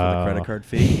whatever it is for the credit card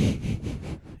fee.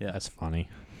 Yeah, That's funny.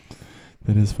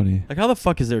 That is funny. like how the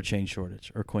fuck is there a change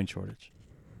shortage or coin shortage?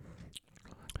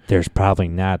 There's probably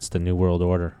not. It's the New World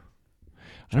Order.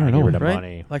 I don't Trying to get rid know. of Right?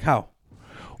 money. Like how?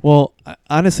 Well,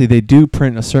 honestly, they do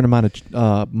print a certain amount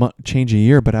of change a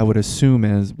year, but I would assume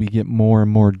as we get more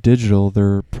and more digital,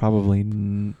 they're probably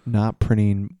not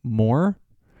printing more.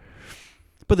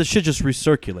 But the shit just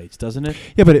recirculates, doesn't it?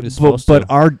 Yeah, but It's supposed but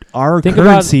to. our Think about-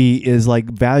 currency is like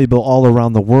valuable all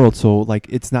around the world. So like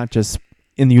it's not just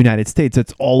in the United States;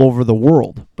 it's all over the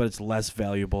world. But it's less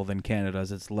valuable than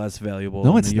Canada's. It's less valuable.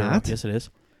 No, than it's the euro. not. Yes, it is.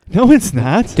 No, it's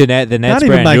not. The Nets Not even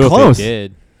brand that new close. if they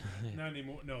did. Not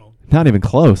anymore. No. Not even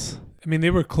close. I mean, they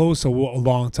were close a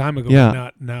long time ago, Yeah. but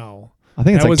not now. I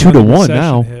think it's That like was 2 when to the 1 recession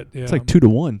now. hit, yeah. It's like 2 to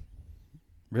 1.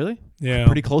 Really? Yeah.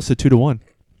 Pretty close to 2 to 1.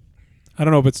 I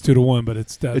don't know if it's 2 to 1, but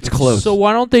it's It's close. So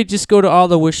why don't they just go to all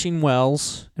the wishing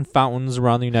wells and fountains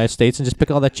around the United States and just pick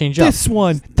all that change up? This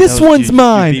one, That was- one's you beat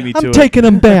mine. me to I'm it. taking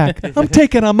them back. I'm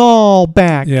taking them all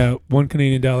back. Yeah, $1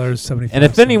 Canadian is 75 And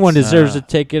if anyone cents. deserves to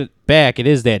take it back, it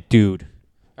is that dude. So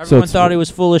Everyone it's- thought he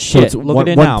was full of So shit. it's Look at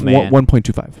it now, man.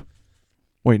 1.25.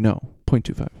 Wait, no,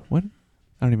 0.25. What?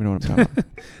 I don't even know what I'm talking about.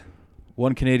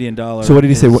 $1 Canadian. So what did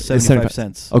he say? is What- 75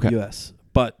 cents. Okay. U.S.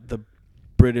 But the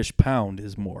British pound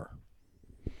is more.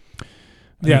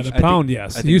 Yeah, I the think- pound, I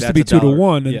yes. It think used to that's be a 2 to dollar.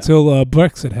 1 Yeah. until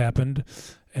Brexit happened,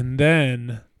 and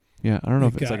then Yeah, I don't know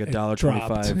if it it's It's like it $1.25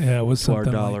 dropped. Yeah, it was to our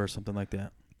something dollar like- or something like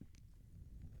that.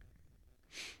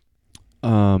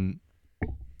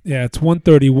 Yeah, it's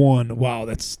 131. Wow,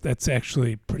 that's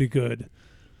actually pretty good.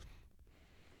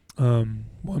 £1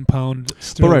 But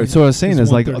sterling. right. So what I was saying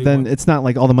is like then 131. it's not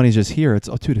like all the money's just here. It's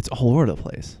dude, it's all over the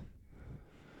place.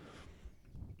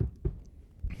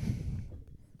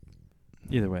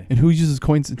 Either way. And who uses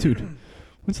coins? Dude,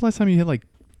 when's the last time you had like?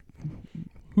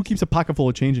 Who keeps a pocket full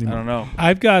of change I anymore? don't know.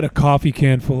 I've got a coffee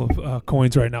can full of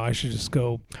coins right now. I should just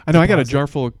go. I know I got a deposit. jar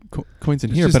full of coins in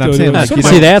Let's here, just but I'm go saying to like it. you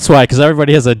See, know, that's why, because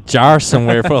everybody has a jar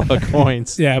somewhere full of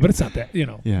coins. Yeah, but it's not that.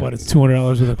 Yeah. What? It's $200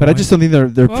 worth of but I just don't think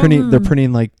they're Well,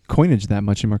 printing like coinage that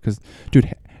much anymore. Because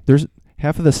dude, there's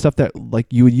half of the stuff that like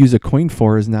you would use a coin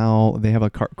for is now they have a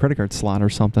credit card slot or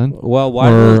something. Well,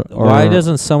 why Or- why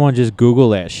doesn't someone just Google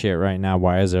that shit right now?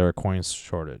 Why is there a coin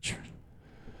shortage?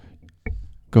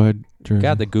 Go ahead, Jersey.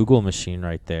 Got the Google machine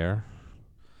right there,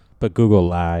 but Google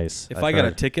lies. If I've I got a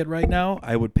heard. ticket right now,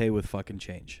 I would pay with fucking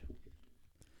change.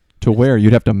 To where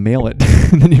you'd have to mail it,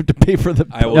 and then you have to pay for the.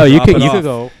 I will No, you drop could it you off. could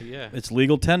go. Yeah. It's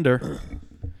legal tender.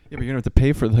 Yeah, but you're gonna have to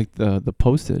pay for like the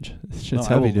postage. This shit's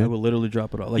No, heavy, I dude. will literally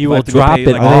drop it off. Like You if I will have to go drop pay, it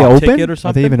like, Are off. they a open? ticket or Are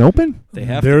something. they even open? They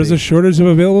have There to is be. a shortage of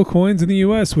available coins in the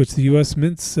U.S., which the U.S.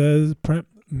 Mint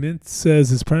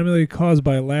says is primarily caused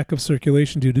by a lack of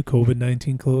circulation due to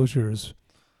COVID-19 closures.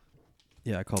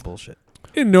 Yeah, I call bullshit.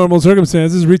 In normal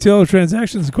circumstances, retail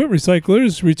transactions and equipment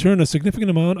recyclers return a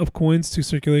significant amount of coins to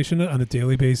circulation on a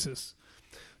daily basis.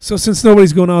 So since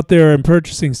nobody's going out there and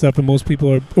purchasing stuff and most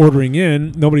people are ordering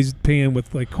in, nobody's paying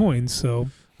with like coins. So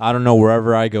I don't know.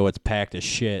 Wherever I go, it's packed as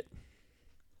shit.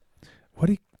 what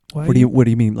do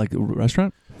you mean? Like a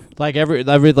restaurant? Like every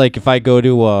like if I go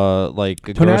to like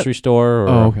a Tony, grocery store or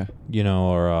Oh, okay.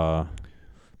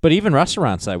 but even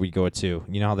restaurants that we go to,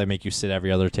 you know how they make you sit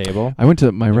every other table. I went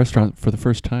to my restaurant for the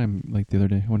first time like the other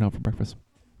day. I went out for breakfast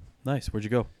Nice. Where'd you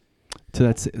go? to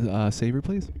that Savory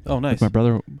place. Oh, With nice. my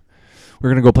brother. We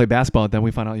were gonna go play basketball. Then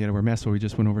we found out you had to wear masks, so we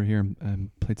just went over here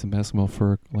and played some basketball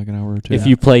for like an hour or two. If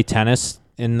you play tennis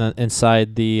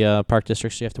inside the park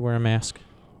districts, you have to wear a mask.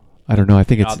 I don't know. I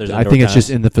think No, it's there's I indoor think it's just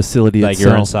tennis. in the facility Like itself.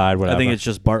 you're inside, whatever. I think it's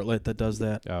just Bartlett that does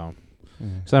that. Oh, Yeah.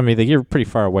 so I mean, you're pretty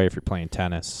far away if you're playing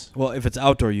tennis. Well, if it's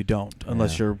outdoor, you don't,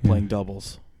 unless Yeah. you're playing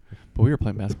doubles. But we were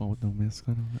playing basketball with no masks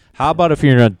on. How about if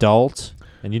you're an adult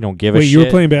and you don't give a Wait, shit? you were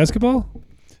playing basketball?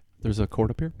 There's a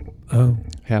court up here, Oh.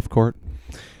 half court.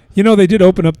 You know, they did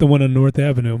open up the one on North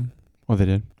Avenue. Oh, they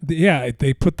did. Yeah,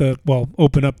 they put they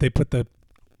put the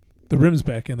rims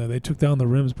back in there. They took down the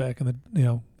rims back in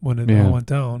the, when it Yeah. all went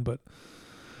down, but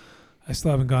I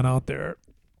still haven't gone out there.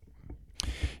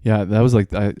 Yeah, that was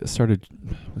like I started.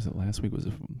 Was it last week? Was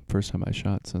the first time I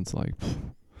shot since like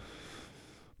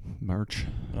March.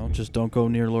 No, just don't go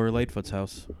near Lori Lightfoot's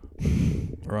house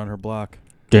or on her block.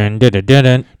 Dun, dun, dun, dun,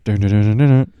 dun. Dun, dun, dun, dun, dun,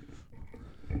 dun.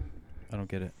 I don't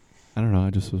get it. I don't know. I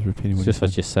just was repeating It's what just you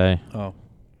what you say. Oh.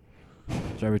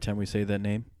 So every time we say that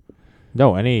name?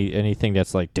 No, anything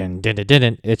that's like dun, dun, dun, dun,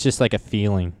 dun, it's just like a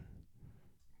feeling.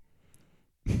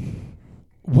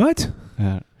 What?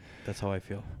 said. That's how I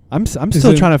feel. I'm Is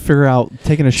still it- trying to figure out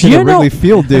taking a shit you at know- Wrigley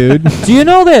Field, dude. Do you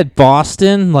know that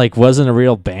Boston wasn't a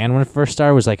real band when it first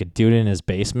started? It was like a dude in his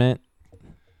basement.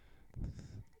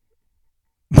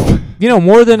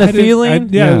 More than a I didn't- feeling.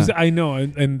 Yeah, Yeah. I know,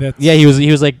 and that's Yeah, he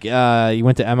was like he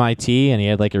went to MIT and he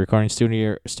had like a recording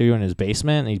studio in his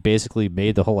basement. And he basically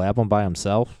made the whole album by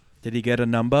himself. Did he get a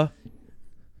number?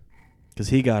 Because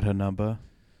he got her number.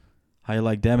 How you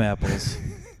like them apples?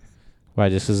 Why?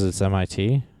 Just because it's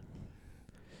MIT?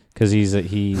 Because he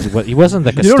wasn't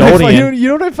the You know what I custodian. find, you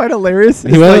know what I find hilarious? He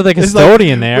It's wasn't like- the it's like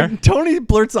custodian there. when Tony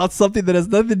blurts out something that has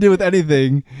nothing to do with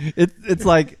anything. It's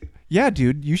like, yeah,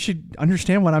 dude, you should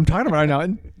understand what I'm talking about right now.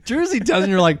 And Jersey doesn't.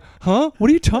 You're like, huh? What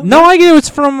are you talking? No, I get it. It's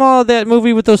from that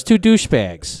movie with those two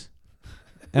douchebags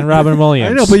and Robin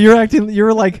Williams. I know, but you're acting.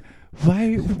 You're like,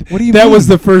 why? What do you? that mean? was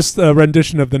the first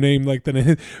rendition of the name. Like the name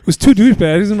it was two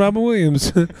douchebags and Robin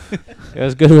Williams. It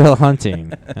was Good Will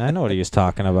Hunting. I know what he was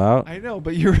talking about. I know,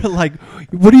 but you're like,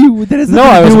 what do you? That has No,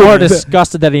 nothing I to was do more with-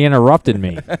 disgusted that he interrupted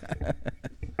me.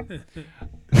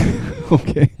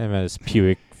 Okay. Him and his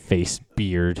pubic face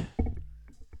beard.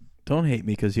 Don't hate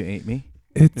me because you ate me.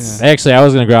 It's Actually, I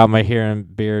was going to grow out my hair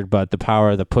and beard, but the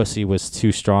power of the pussy was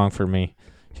too strong for me.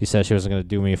 She said she wasn't going to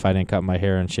do me if I didn't cut my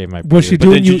hair and shave my beard. Was she But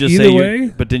doing didn't you you just either say way?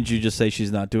 But didn't you just say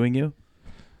she's not doing you?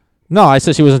 No, I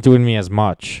said she wasn't doing me as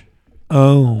much.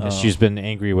 Oh, Oh. She's been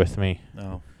angry with me,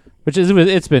 No. which is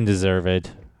it's been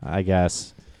deserved, I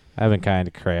guess. I've been kind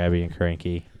of crabby and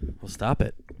cranky. Well, stop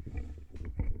it.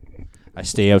 I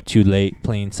stay up too late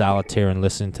playing solitaire and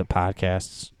listening to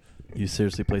podcasts. You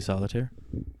seriously play solitaire?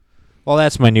 Well,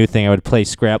 that's my new thing. I would play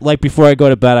Scrabble. Like before I go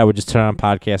to bed, I would just turn on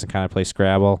podcasts and kind of play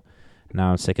Scrabble.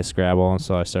 Now I'm sick of Scrabble, and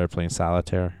so I started playing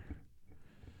solitaire.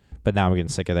 But now I'm getting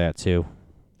sick of that too.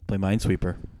 Play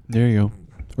Minesweeper. There you go.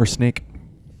 Or Snake.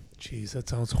 jeez, that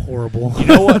sounds horrible. You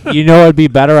know what? You know what'd be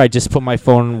better? I just put my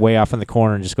phone way off in the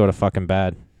corner and just go to fucking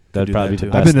bed. That'd do probably that be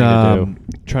the too. I've best been thing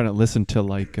to do. trying to listen to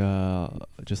like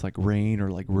just like rain or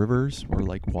like rivers or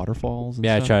like waterfalls. And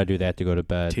Yeah, I stuff. try to do that to go to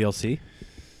bed. TLC.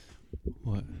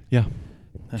 What? Yeah.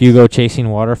 Do you go chasing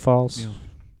waterfalls? Yeah.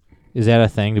 Is that a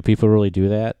thing? Do people really do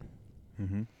that?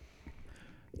 Mm-hmm.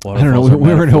 I don't know.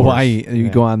 We were in Hawaii. You Yeah.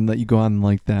 go on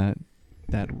like that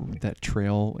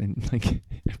trail, and like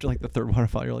after like the third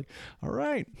waterfall, you're like, all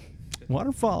right,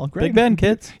 waterfall, great. Big Ben,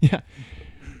 kids. Yeah.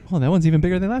 Oh, that one's even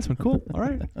bigger than the last one. Cool. All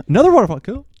right, another waterfall.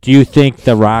 Cool. Do you think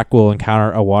The Rock will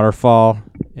encounter a waterfall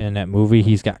in that movie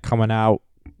he's got coming out,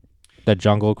 The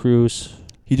Jungle Cruise?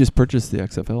 He just purchased the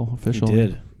XFL He official.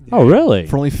 did. Oh, really?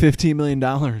 For only $15 million.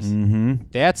 Mm-hmm.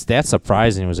 That's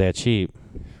surprising. It was that cheap.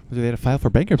 They had to file for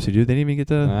bankruptcy, dude. They didn't even get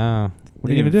to. Oh. What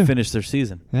are you gonna do? Finish their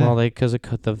season. Yeah. Well, because it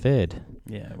cut the vid.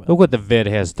 Yeah. Well, Look what the vid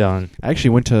has done. I actually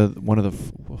went to one of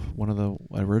the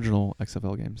original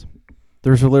XFL games.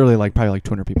 There was literally probably like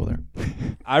 200 people there.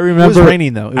 I It was remember.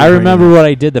 raining though. It was I remember raining. what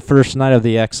I did the first night of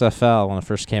the XFL when it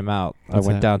first came out. What's I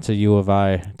went that? down to U of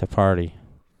I to party.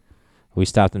 We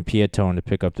stopped in Piatone to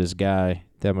pick up this guy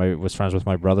that was friends with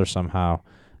my brother somehow,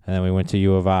 and then we went to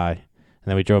U of I, and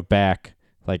then we drove back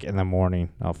in the morning.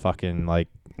 All fucking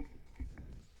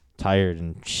tired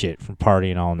and shit from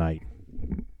partying all night.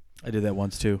 I did that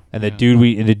once too. And Yeah.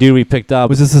 the dude we picked up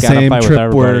Was this the got in a same fight with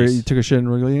trip where everybody's. you took a shit in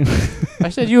Wrigley? I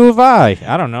said U of I.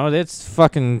 I don't know. It's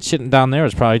fucking shitting down there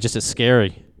is probably just as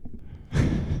scary.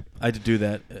 I had to do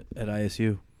that at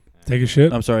ISU. Take a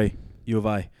shit. I'm sorry, U of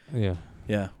I. Yeah.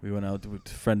 Yeah, we went out. A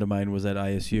friend of mine was at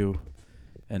ISU,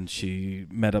 and she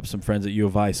met up some friends at U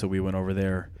of I, so we went over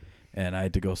there, and I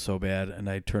had to go so bad, and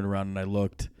I turned around and I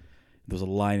looked. There was a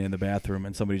line in the bathroom,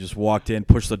 and somebody just walked in,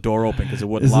 pushed the door open because it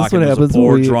wouldn't Is this lock. what And there was a happens when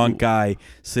poor we- drunk guy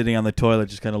sitting on the toilet,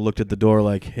 just kind of looked at the door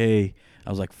like, "Hey." I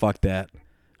was like, "Fuck that!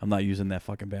 I'm not using that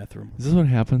fucking bathroom." Is this what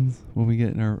happens when we get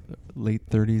in our late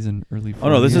 30s and early 40s? Oh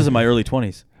no, this is in my early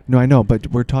 20s. No, I know, but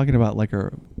we're talking about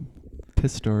our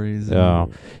piss stories. and- Oh.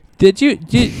 Did you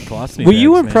Colostomy were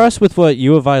you bags, man. impressed with what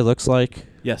U of I looks like?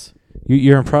 Yes.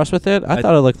 You're impressed with it? I I-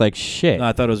 thought it looked like shit. No,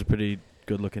 I thought it was a pretty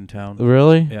good-looking town,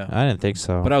 Really? Yeah. I didn't think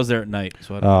so. but I was there at night,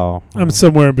 so I don't know. oh. I'm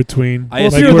somewhere in between. I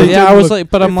assume- where it yeah, I didn't was look- like,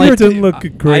 but I'm if like, it didn't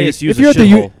look great. ISU 's If a you're at the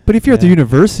shithole. but if you're at the Yeah.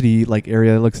 university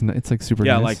area, it's super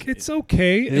Yeah, nice. like It's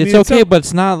okay. I mean, it's okay, not, but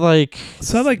it's not like.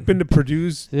 it's not like been to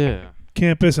Purdue's Yeah.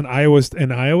 campus and Iowa's,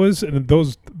 and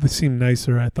those they seem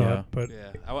nicer. I thought, Yeah. but Yeah.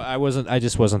 I wasn't. I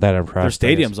just wasn't that their impressed. I guess.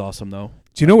 stadium's awesome though.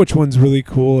 do you know which one's really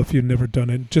cool? If you've never done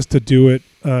it, just to do it,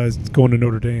 is going to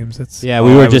Notre Dame's. It's Yeah, Oh,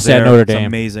 we I were was just at there. Notre It's Dame.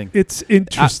 amazing. it's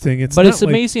interesting. It's But not it's like-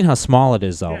 amazing how small it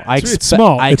is, though. Yeah, I it's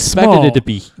small. I It's expected small. it to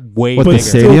be way What, but the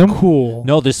it's bigger. still stadium? cool.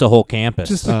 No, just the whole campus.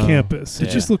 Just the Oh. campus. It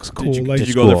Yeah. just looks cool. Did you, like did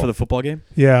you go there cool. for the football game?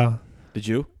 yeah, Did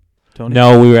you, Tony?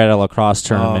 no, we were at a lacrosse Oh,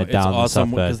 tournament it's down awesome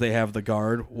in because South they have the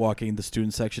guard walking the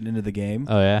student section into the game.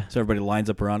 Oh yeah. So everybody lines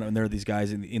up around it, and there are these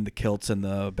guys in the kilts and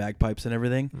the bagpipes and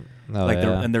everything. Oh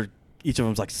They're each of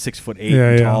them's like 6'8" Yeah,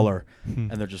 and yeah. taller, Hmm.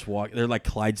 and they're just walking. They're like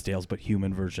Clydesdales, but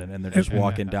human version, and they're just And-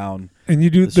 walking down. and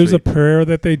you do. The There's a street. prayer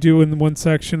that they do in one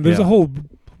section. There's Yeah. a whole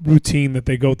routine that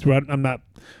they go through. I'm not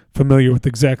familiar with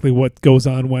exactly what goes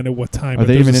on when at what time. Are but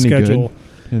they there's even a any good? schedule.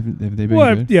 Have they been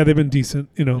Well, good? yeah, they've been decent.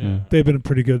 Yeah. They've been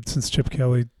pretty good since Chip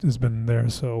Kelly has been there.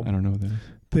 So I don't know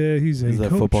that. he's a He's a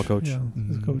coach. football coach. Yeah,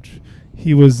 he's a Mhm. coach.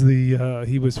 He was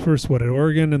he was first at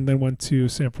Oregon and then went to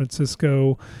San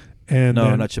Francisco, and No,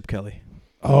 then, not Chip Kelly.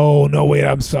 oh no, wait,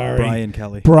 I'm sorry,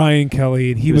 Brian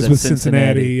Kelly, and he was at with Cincinnati.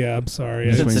 Cincinnati. Yeah, I'm sorry.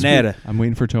 Just I, waiting. Cincinnati. I'm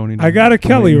waiting for Tony. I got a I'm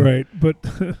Kelly waiting. right, but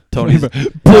Tony's.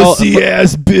 Pussy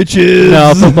ass bitches.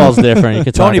 No, football's different. You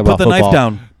can talk Tony, about put the football.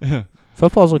 knife down.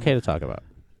 Football's okay to talk about.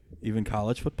 Even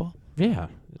college football. Yeah.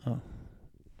 What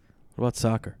about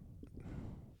soccer?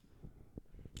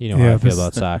 You know how I feel this,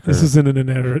 about soccer. This is an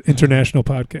international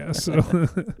podcast,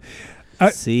 so I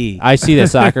see that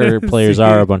soccer players See.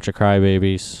 are a bunch of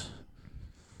crybabies.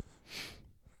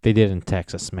 They did in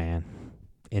Texas, man.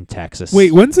 In Texas.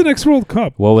 wait, when's the next World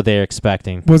Cup? What were they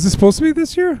expecting? Was it supposed to be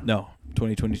this year? No,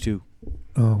 2022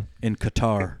 Oh, in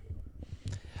Qatar.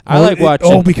 I like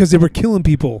watching. Oh, because they were killing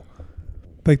people.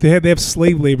 Like they have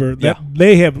slave labor. Yeah.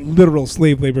 They have literal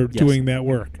slave labor Yes. doing that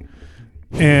work,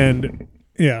 and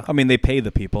yeah, I mean, they pay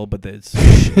the people, but it's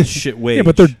shit wage. yeah,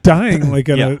 but they're dying like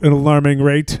at Yeah. an alarming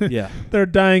rate. yeah, They're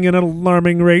dying at an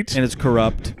alarming rate. and it's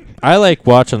corrupt. I like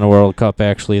watching the World Cup,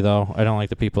 actually, though. I don't like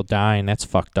the people dying. That's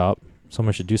fucked up.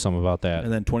 Someone should do something about that.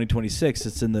 And then 2026,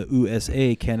 it's in the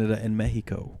USA, Canada, and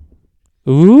Mexico.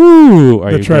 Ooh.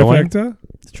 Are the you going? trifecta.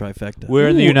 It's a trifecta. We're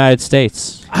in the Ooh. United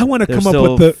States. I want to They're come up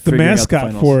still with the figuring out the mascot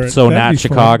finals. for it. So That'd not be fun.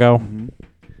 Chicago? Mhm.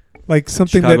 Like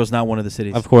something Chicago's not one of the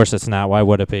cities. Of course it's not. Why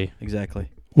would it be? Exactly.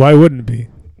 Why wouldn't it be?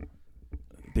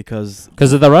 because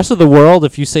Because the rest of the world,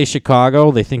 if you say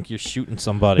Chicago, they think you're shooting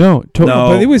somebody. No, No.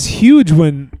 But it was huge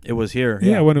when it was here.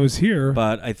 when it was here.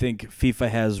 But I think FIFA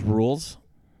has rules,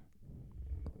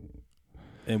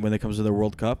 and when it comes to the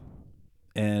World Cup,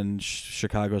 and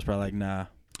Chicago's probably like, nah.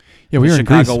 Yeah, we were in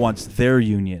Chicago Greece. wants their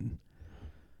union.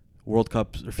 World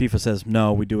Cup or FIFA says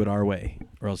no, we do it our way,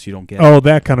 or else you don't get it. Oh,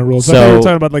 that kind of rules. I thought we were So-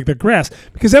 talking about like the grass,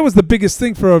 because that was the biggest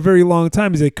thing for a very long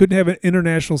time is they couldn't have an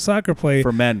international soccer play.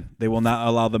 For men, they will not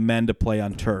allow the men to play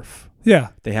on turf. Yeah,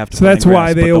 They have to. So play that's on why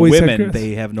grass, they but always the had women grass.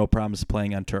 they have no problems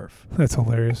playing on turf. that's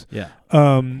hilarious. Yeah,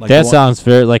 Um, like That the one, sounds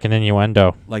very like an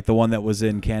innuendo. like the one that was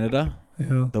in Canada.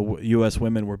 yeah, The U.S.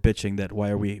 women were bitching that why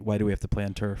do we have to play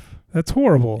on turf? that's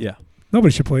horrible. Yeah,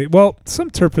 Nobody should play. Well, some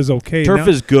turf is okay. turf Now,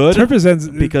 is good turf is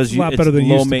because a lot it's better than it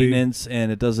low used to be. maintenance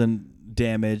and it doesn't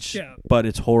damage. Yeah. But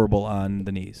it's horrible on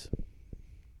the knees.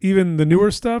 Even the newer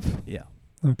stuff. Yeah.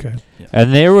 Okay.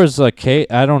 And there was a case,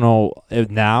 I don't know if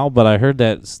now, but I heard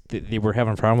that they were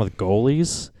having a problem with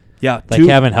goalies, Yeah, like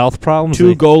having health problems. two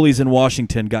They- goalies in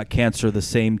Washington got cancer the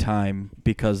same time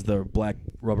because the black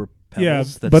rubber pebbles. Yeah,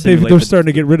 that but simulate they're the- starting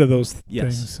to get rid of those Yes,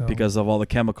 things. So. because of all the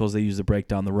chemicals they use to break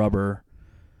down the rubber.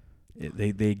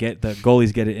 They get the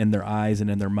goalies get it in their eyes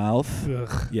and in their mouth.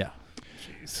 Ugh. Yeah.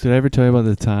 Did I ever tell you about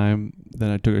the time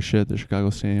that I took a shit at the Chicago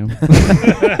Stadium?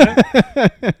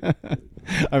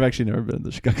 I've actually never been to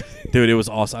the Chicago. Dude, it was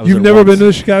awesome. I was You've there never once. been to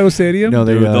the Chicago Stadium? No,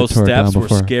 they Dude, those tore it down steps were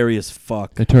before. scary as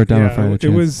fuck. They tore it down before I had a it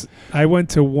chance. was. I went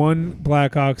to one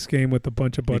Blackhawks game with a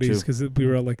bunch of Me buddies too. because we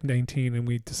were like 19 and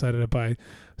we decided to buy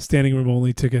standing room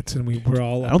only tickets and we were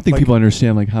all. I don't think like, people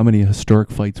understand like how many historic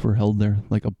fights were held there.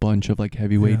 Like a bunch of like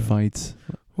heavyweight Yeah. fights,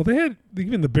 Well, they had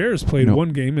even the Bears played No. one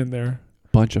game in there,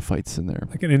 bunch of fights in there.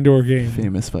 like an indoor game.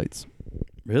 Famous fights.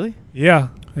 Really? Yeah,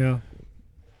 yeah.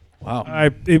 Wow.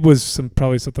 It was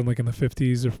probably something like in the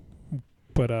 50s or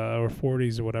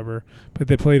 40s or whatever. But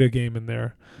they played a game in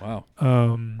there. Wow.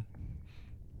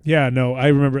 Yeah, no, I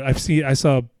remember. I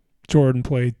saw Jordan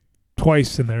play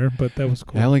twice in there, but that was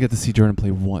cool. I only got to see Jordan play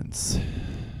once.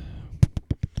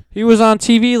 He was on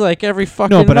TV like every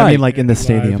fucking No, but night. I mean like in the Live,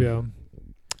 stadium. yeah.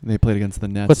 They played against the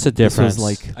Nets. What's the This was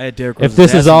difference? like I had Derek If Rose's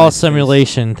this ass is in all my a face.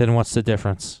 simulation, then what's the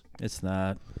difference? It's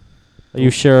not. Are you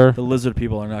sure? The lizard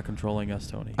people are not controlling us,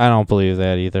 Tony. I don't believe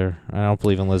that either. I don't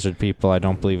believe in lizard people. I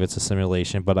don't believe it's a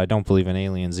simulation, but I don't believe in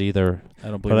aliens either. I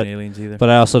don't believe but in aliens either. But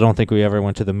I also don't think we ever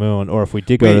went to the moon, or if we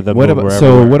did go to Wait, the what moon, about we're so?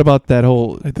 everywhere. What about that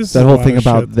whole Like, this is that a whole lot thing of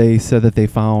about shit. they said that they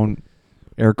found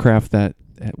aircraft that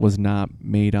was not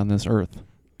made on this Earth?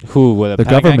 Who? With The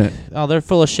government. Oh, they're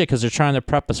full of shit because they're trying to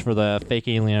prep us for the fake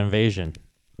alien invasion.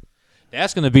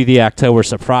 That's going to be the October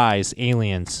surprise,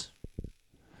 aliens.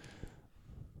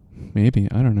 Maybe,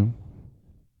 I don't know.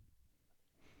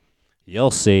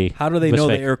 You'll see. How do they This know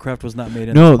the fake- aircraft was not made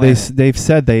in No, the planet? they've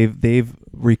said they've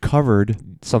recovered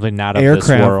Something not of this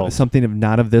world. aircraft, something of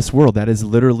not of this world. That is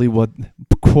literally what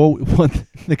quote what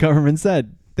the government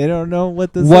said. They don't know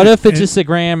what this. What is. if it's just a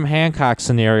Graham Hancock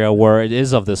scenario where it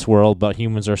is of this world, but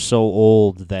humans are so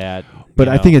old that. But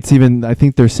you I know, think it's even. I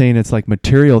think they're saying it's like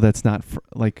material that's not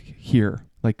like here,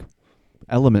 like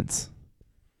elements.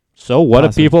 So what if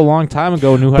Possibly. people a long time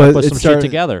ago knew how to But put it some started- shit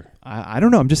together? I don't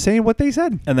know. I'm just saying what they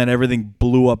said. And then everything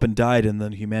blew up and died, and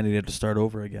then humanity had to start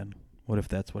over again. What if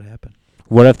that's what happened?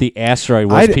 What if the asteroid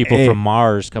was I'd- people hey, from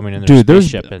Mars coming in their Dude, there's.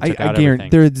 spaceship and I took out guarantee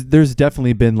everything? there's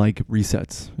definitely been like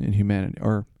resets in humanity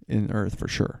or in Earth for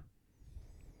sure.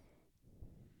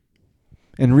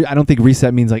 And I don't think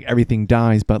reset means like everything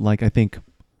dies, but like I think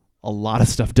a lot of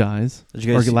stuff dies, Did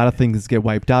you or guys a lot of things get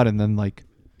wiped out, and then like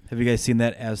have you guys seen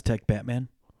that Aztec Batman?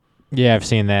 Yeah, I've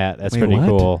seen that. That's Wait, pretty what?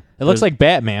 cool. It looks There's- like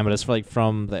Batman, but it's like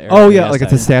from the era. oh of yeah, the like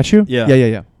it's a Aztecs. statue. Yeah.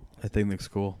 yeah. I think looks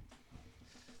cool.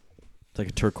 It's like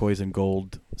a turquoise and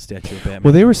gold statue of Batman.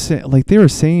 Well, they were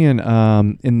saying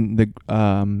in the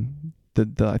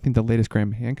I think the latest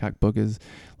Graham Hancock book is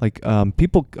like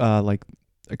people like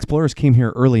explorers came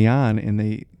here early on and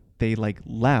they like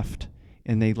left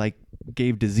and they like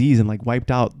gave disease and like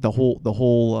wiped out the whole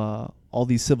all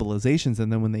these civilizations,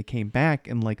 and then when they came back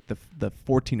in like the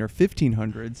 14 or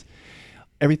 1500s,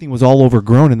 everything was all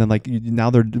overgrown, and then like now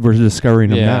we're discovering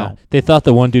them now. They thought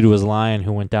the one dude was lying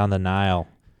who went down the Nile.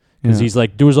 Because Yeah. he's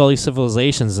like, there was all these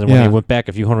civilizations, and when Yeah. he went back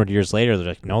a few hundred years later, they're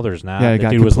like, no, there's not. yeah, it The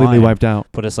got dude was completely lying. wiped out.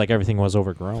 But it's like everything was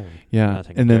overgrown. Yeah,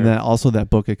 Nothing and then there. that also that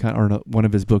book, it kind of, or no, one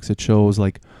of his books, it shows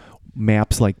like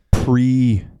maps like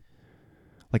pre,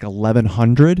 like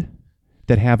 1100,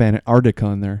 that have Antarctica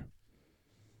in there,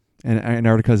 and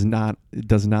Antarctica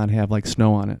does not have like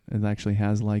snow on it. It actually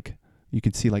has like you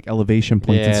can see like elevation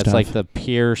points and Yeah, stuff. it's like the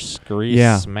Pierce Greece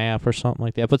Yeah. map or something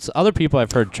like that. But other people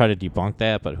I've heard try to debunk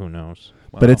that, but who knows?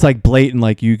 But it's like blatant.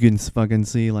 Like you can fucking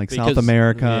see like South Because-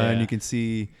 America, yeah. and you can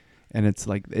see, and it's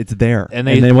like it's there, And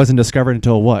and they- it wasn't discovered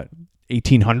until what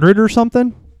 1800 or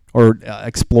something, or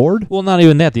explored. Well, not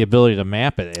even that. The ability to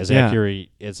map it as Yeah. accurate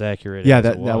as Yeah, as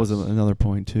that was another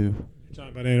point too. You're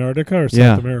talking about Antarctica or South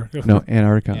Yeah. America? No,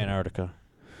 Antarctica. Antarctica.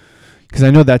 Because I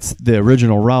know that's the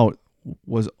original route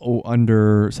was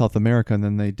under South America, and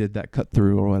then they did that cut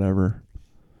through or whatever.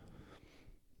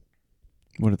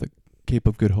 What are the Cape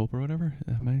of Good Hope or whatever?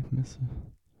 Am I missing?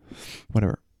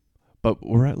 Whatever. But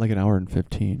we're at like an hour and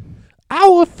 15.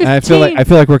 Hour 15. And I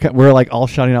feel like we're like all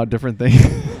shouting out different things.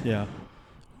 Yeah. I'm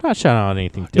not shouting out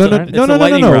anything no, different. no, It's no, a no,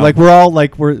 lightning no. round. Like we're all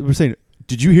like we're saying,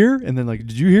 did you hear? And then like,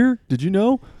 did you hear? Did you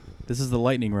know? This is the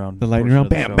lightning round. The lightning portion round. of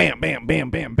the Bam, show. bam, bam, bam,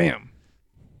 bam, bam.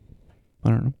 I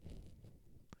don't know.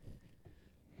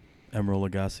 Emeril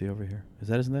Lagasse over here. Is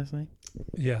that his next name?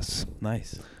 Yes,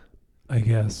 Nice. I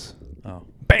guess. Oh.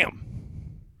 Bam.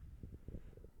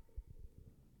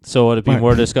 So would it be Right.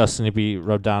 more disgusting to be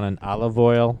rubbed down in olive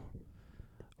oil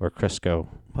or Crisco?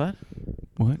 What?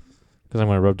 What? Because I'm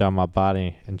going to rub down my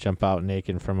body and jump out naked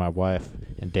in front of my wife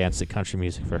and dance to country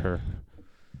music for her.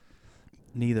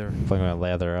 Neither. I'm going to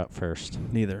lather up first.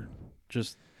 Neither.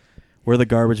 Just wear the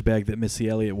garbage bag that Missy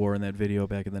Elliott wore in that video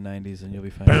back in the 90s and you'll be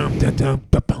fine. Boom, da, dum,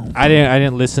 ba, boom. I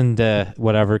didn't listen to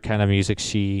whatever kind of music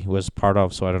she was part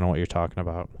of, so I don't know what you're talking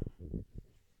about.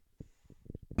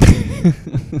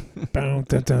 Boom,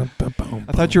 da, dum, ba, boom,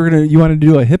 I thought you wanted to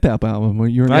do a hip hop album. Where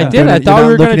you were I not did. doing I it- thought you're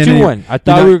we were not going to looking at do any- one. I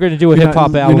thought you're we not- were going to do a you're hip not-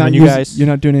 hop you're album, not and you using- guys. You're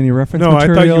not doing any reference No, I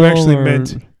material. thought you actually or-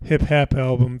 meant hip hop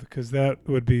album because that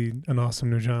would be an awesome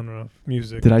new genre of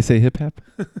music. Did I say hip hop?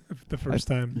 The first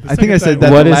time. The I think I second said that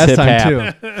time What the is last hip time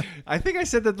hap? too. I think I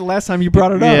said that the last time you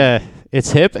brought it up. Yeah,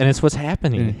 it's hip and it's what's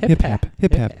happening. Hip hop.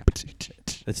 Hip hop.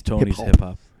 It's Tony's Hip-hop. hip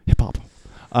hop. Hip hop.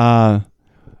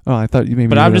 Oh, I thought you maybe.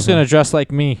 But you I'm would just have- going to dress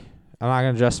like me. I'm not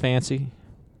going to dress fancy.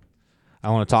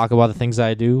 I want to talk about the things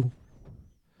I do.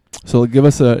 So give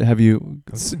us a. Have you?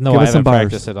 No, give I us some haven't bars.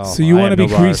 practiced at all. So you I want to have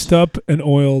be no bars. greased up and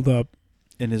oiled up.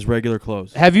 In his regular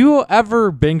clothes. Have you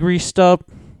ever been greased up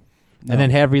No. and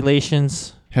then have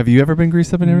relations Have you ever been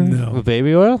greased up and everything? No. with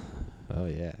baby oil? Oh,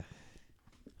 yeah.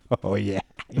 Oh, yeah.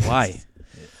 Why?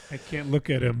 I can't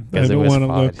look at him. I 'Cause it don't was want to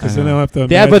fun. look because I then know. I'll have to Yeah,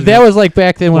 imagine but that it. was like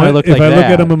back then when I looked if like I that. look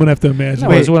at him, I'm going to have to imagine.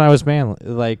 That was when I was manly.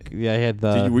 Like, yeah, I had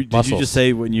the Did you muscles. just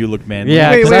say when you look manly? Yeah,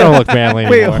 Wait, because wait. I don't look manly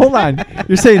Wait, anymore. hold on.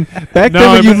 You're saying back No, then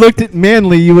when I you mean- looked at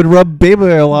manly, you would rub baby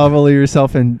oil all over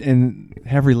yourself and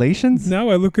have relations? Now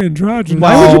I look androgynous.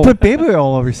 Why would you No. put baby oil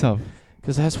all over yourself?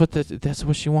 Because that's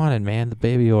what she wanted, man, the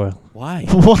baby oil. Why?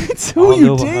 What? Who are you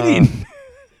Although, dating?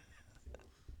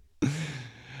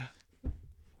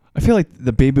 I feel like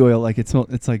the baby oil, like it's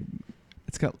like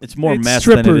it's got It's more It's mess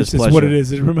than it strippers is pleasure. what it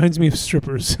is. It reminds me of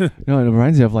strippers. no, it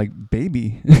reminds me of like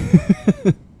baby.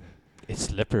 It's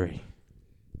slippery.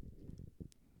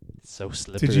 It's so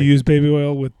slippery. Did you use baby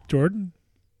oil with Jordan?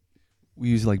 We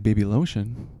use like baby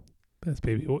lotion. That's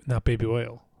baby oil, not baby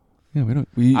oil. Yeah, we don't.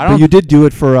 We I but don't- you did do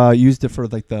it for used it for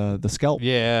like the scalp.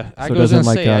 Yeah, I So it was going doesn't, to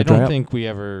like, say, I dry don't up? think we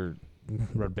ever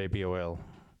rub baby oil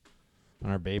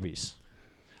on our babies.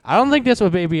 I don't think that's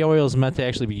what baby oil is meant to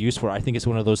actually be used for. I think it's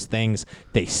one of those things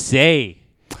they say.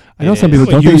 I know it some is.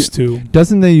 people Well, don't. used to.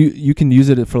 Doesn't they? You can use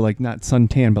it for like not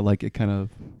suntan, but like it kind of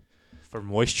For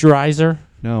moisturizer.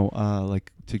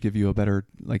 like to give you a better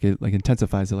like it like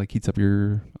intensifies it, like heats up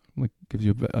your like gives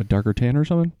you a darker tan or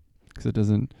something because it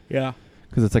doesn't Yeah.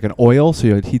 because it's like an oil, so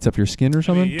it heats up your skin or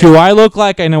something. Yeah. Do I look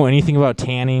like I know anything about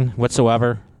tanning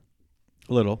whatsoever?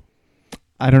 A little.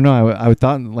 I don't know. I would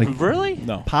thought like Really?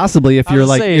 No. possibly if I you're was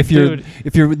like saying, if dude.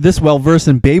 you're this well versed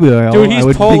in baby oil, Dude, I he's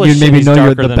would think Polish you'd maybe and he's know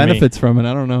darker the than me. benefits from it.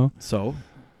 I don't know. So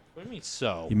What do you mean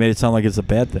so? you made it sound like it's a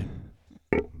bad thing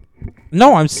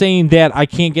No, I'm saying that I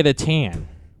can't get a tan.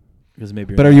 because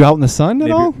maybe. But are you out in the sun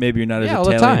maybe, at all? maybe you're not Yeah, all as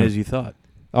the Italian time. as you thought.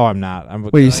 Oh, I'm not.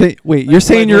 Wait, you're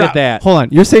saying you're look at out, that. Hold on,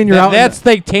 you're saying you're out. That's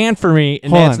like tan for me,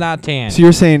 and Hold that's on. not tan. So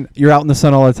you're saying you're out in the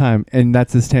sun all the time, and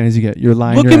that's as tan as you get. You're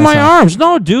lying. Look your at ass my off. arms.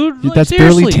 No, dude. Like, That's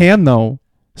seriously. barely tan though.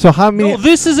 So how many? No,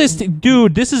 this is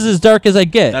dude. This is as dark as I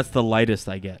get. That's the lightest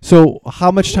I get. So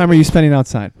how much time are you spending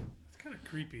outside? Kind of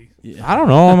creepy. Yeah. I don't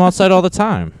know. I'm outside all the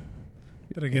time.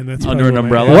 But again, that's Under probably an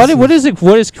what I umbrella? asked. What is it?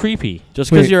 What is creepy?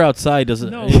 Just because Wait. you're outside doesn't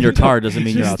No. in your car doesn't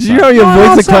mean you're Do outside. you know he No, I'm avoids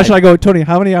the outside. question? I go, Tony,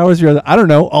 how many hours you're? I don't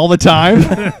know, all the time.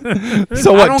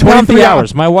 So I what? don't count 23 the hours.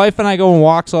 hours. My wife and I go on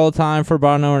walks all the time for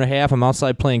about an hour and a half. I'm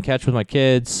outside playing catch with my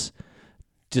kids.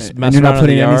 Just And messing you're around not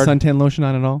putting in the any yard. suntan lotion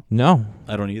on at all. No.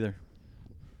 I don't either.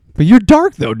 But you're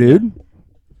dark though, dude.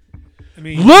 I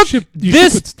mean, Look, you should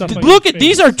this. put stuff on Look your at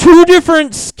these face. are two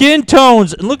different skin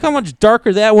tones, and look how much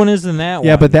darker that one is than that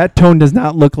Yeah, one. but that tone does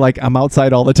not look like I'm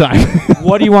outside all the time.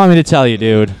 What do you want me to tell you,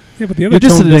 dude? Yeah, but the other You're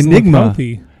just tone an doesn't look enigma.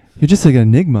 healthy. You're just like an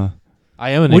enigma. I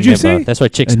am an What'd you enigma. say? That's why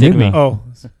chicks dig me. Enigma. Oh.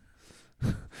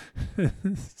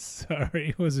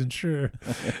 Sorry, wasn't sure.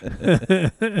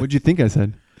 What'd you think I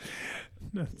said?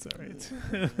 That's all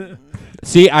right.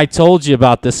 See, I told you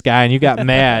about this guy, and you got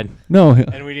mad, No,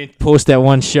 and we didn't post that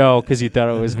one show because you thought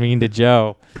it was mean to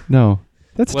Joe. no.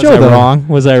 That's Was Joe, I though. wrong?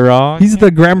 Was I wrong? He's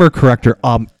the grammar corrector.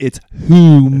 It's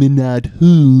whom, not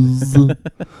whose.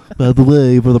 By the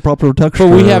way, for the proper texture.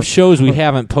 But we have shows we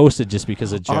haven't posted just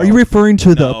because of Joe. Are you referring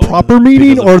to the No, proper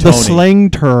meaning because of or the Tony. slang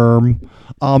term?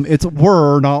 It's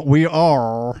were, not we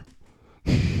are.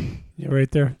 Yeah,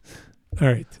 right there. All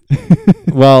right.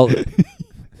 Well,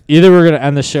 either we're gonna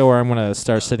end the show or I'm gonna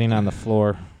start sitting on the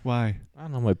floor. Why? I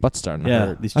don't know, my butt's starting to Yeah,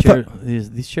 hurt. these I chairs,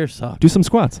 these chairs suck. Do some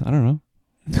squats. I don't know.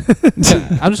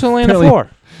 I'm just gonna lay on the Apparently- floor.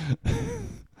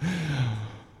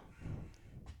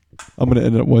 I'm gonna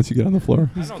end it once you get on the floor.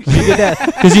 You did that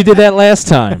because you did that last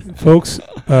time. Folks,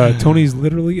 Tony's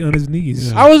literally on his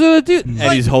knees. Yeah. I was gonna do.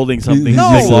 And he's holding something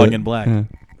No. big, long, and black. Yeah.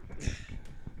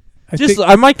 I Just, think,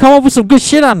 I might come up with some good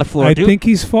shit on the floor, I dude. think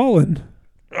he's fallen.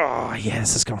 Oh yeah,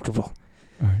 this is comfortable.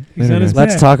 All right. He's Later, on his guys.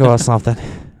 Let's back. talk about something.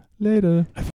 Later.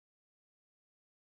 I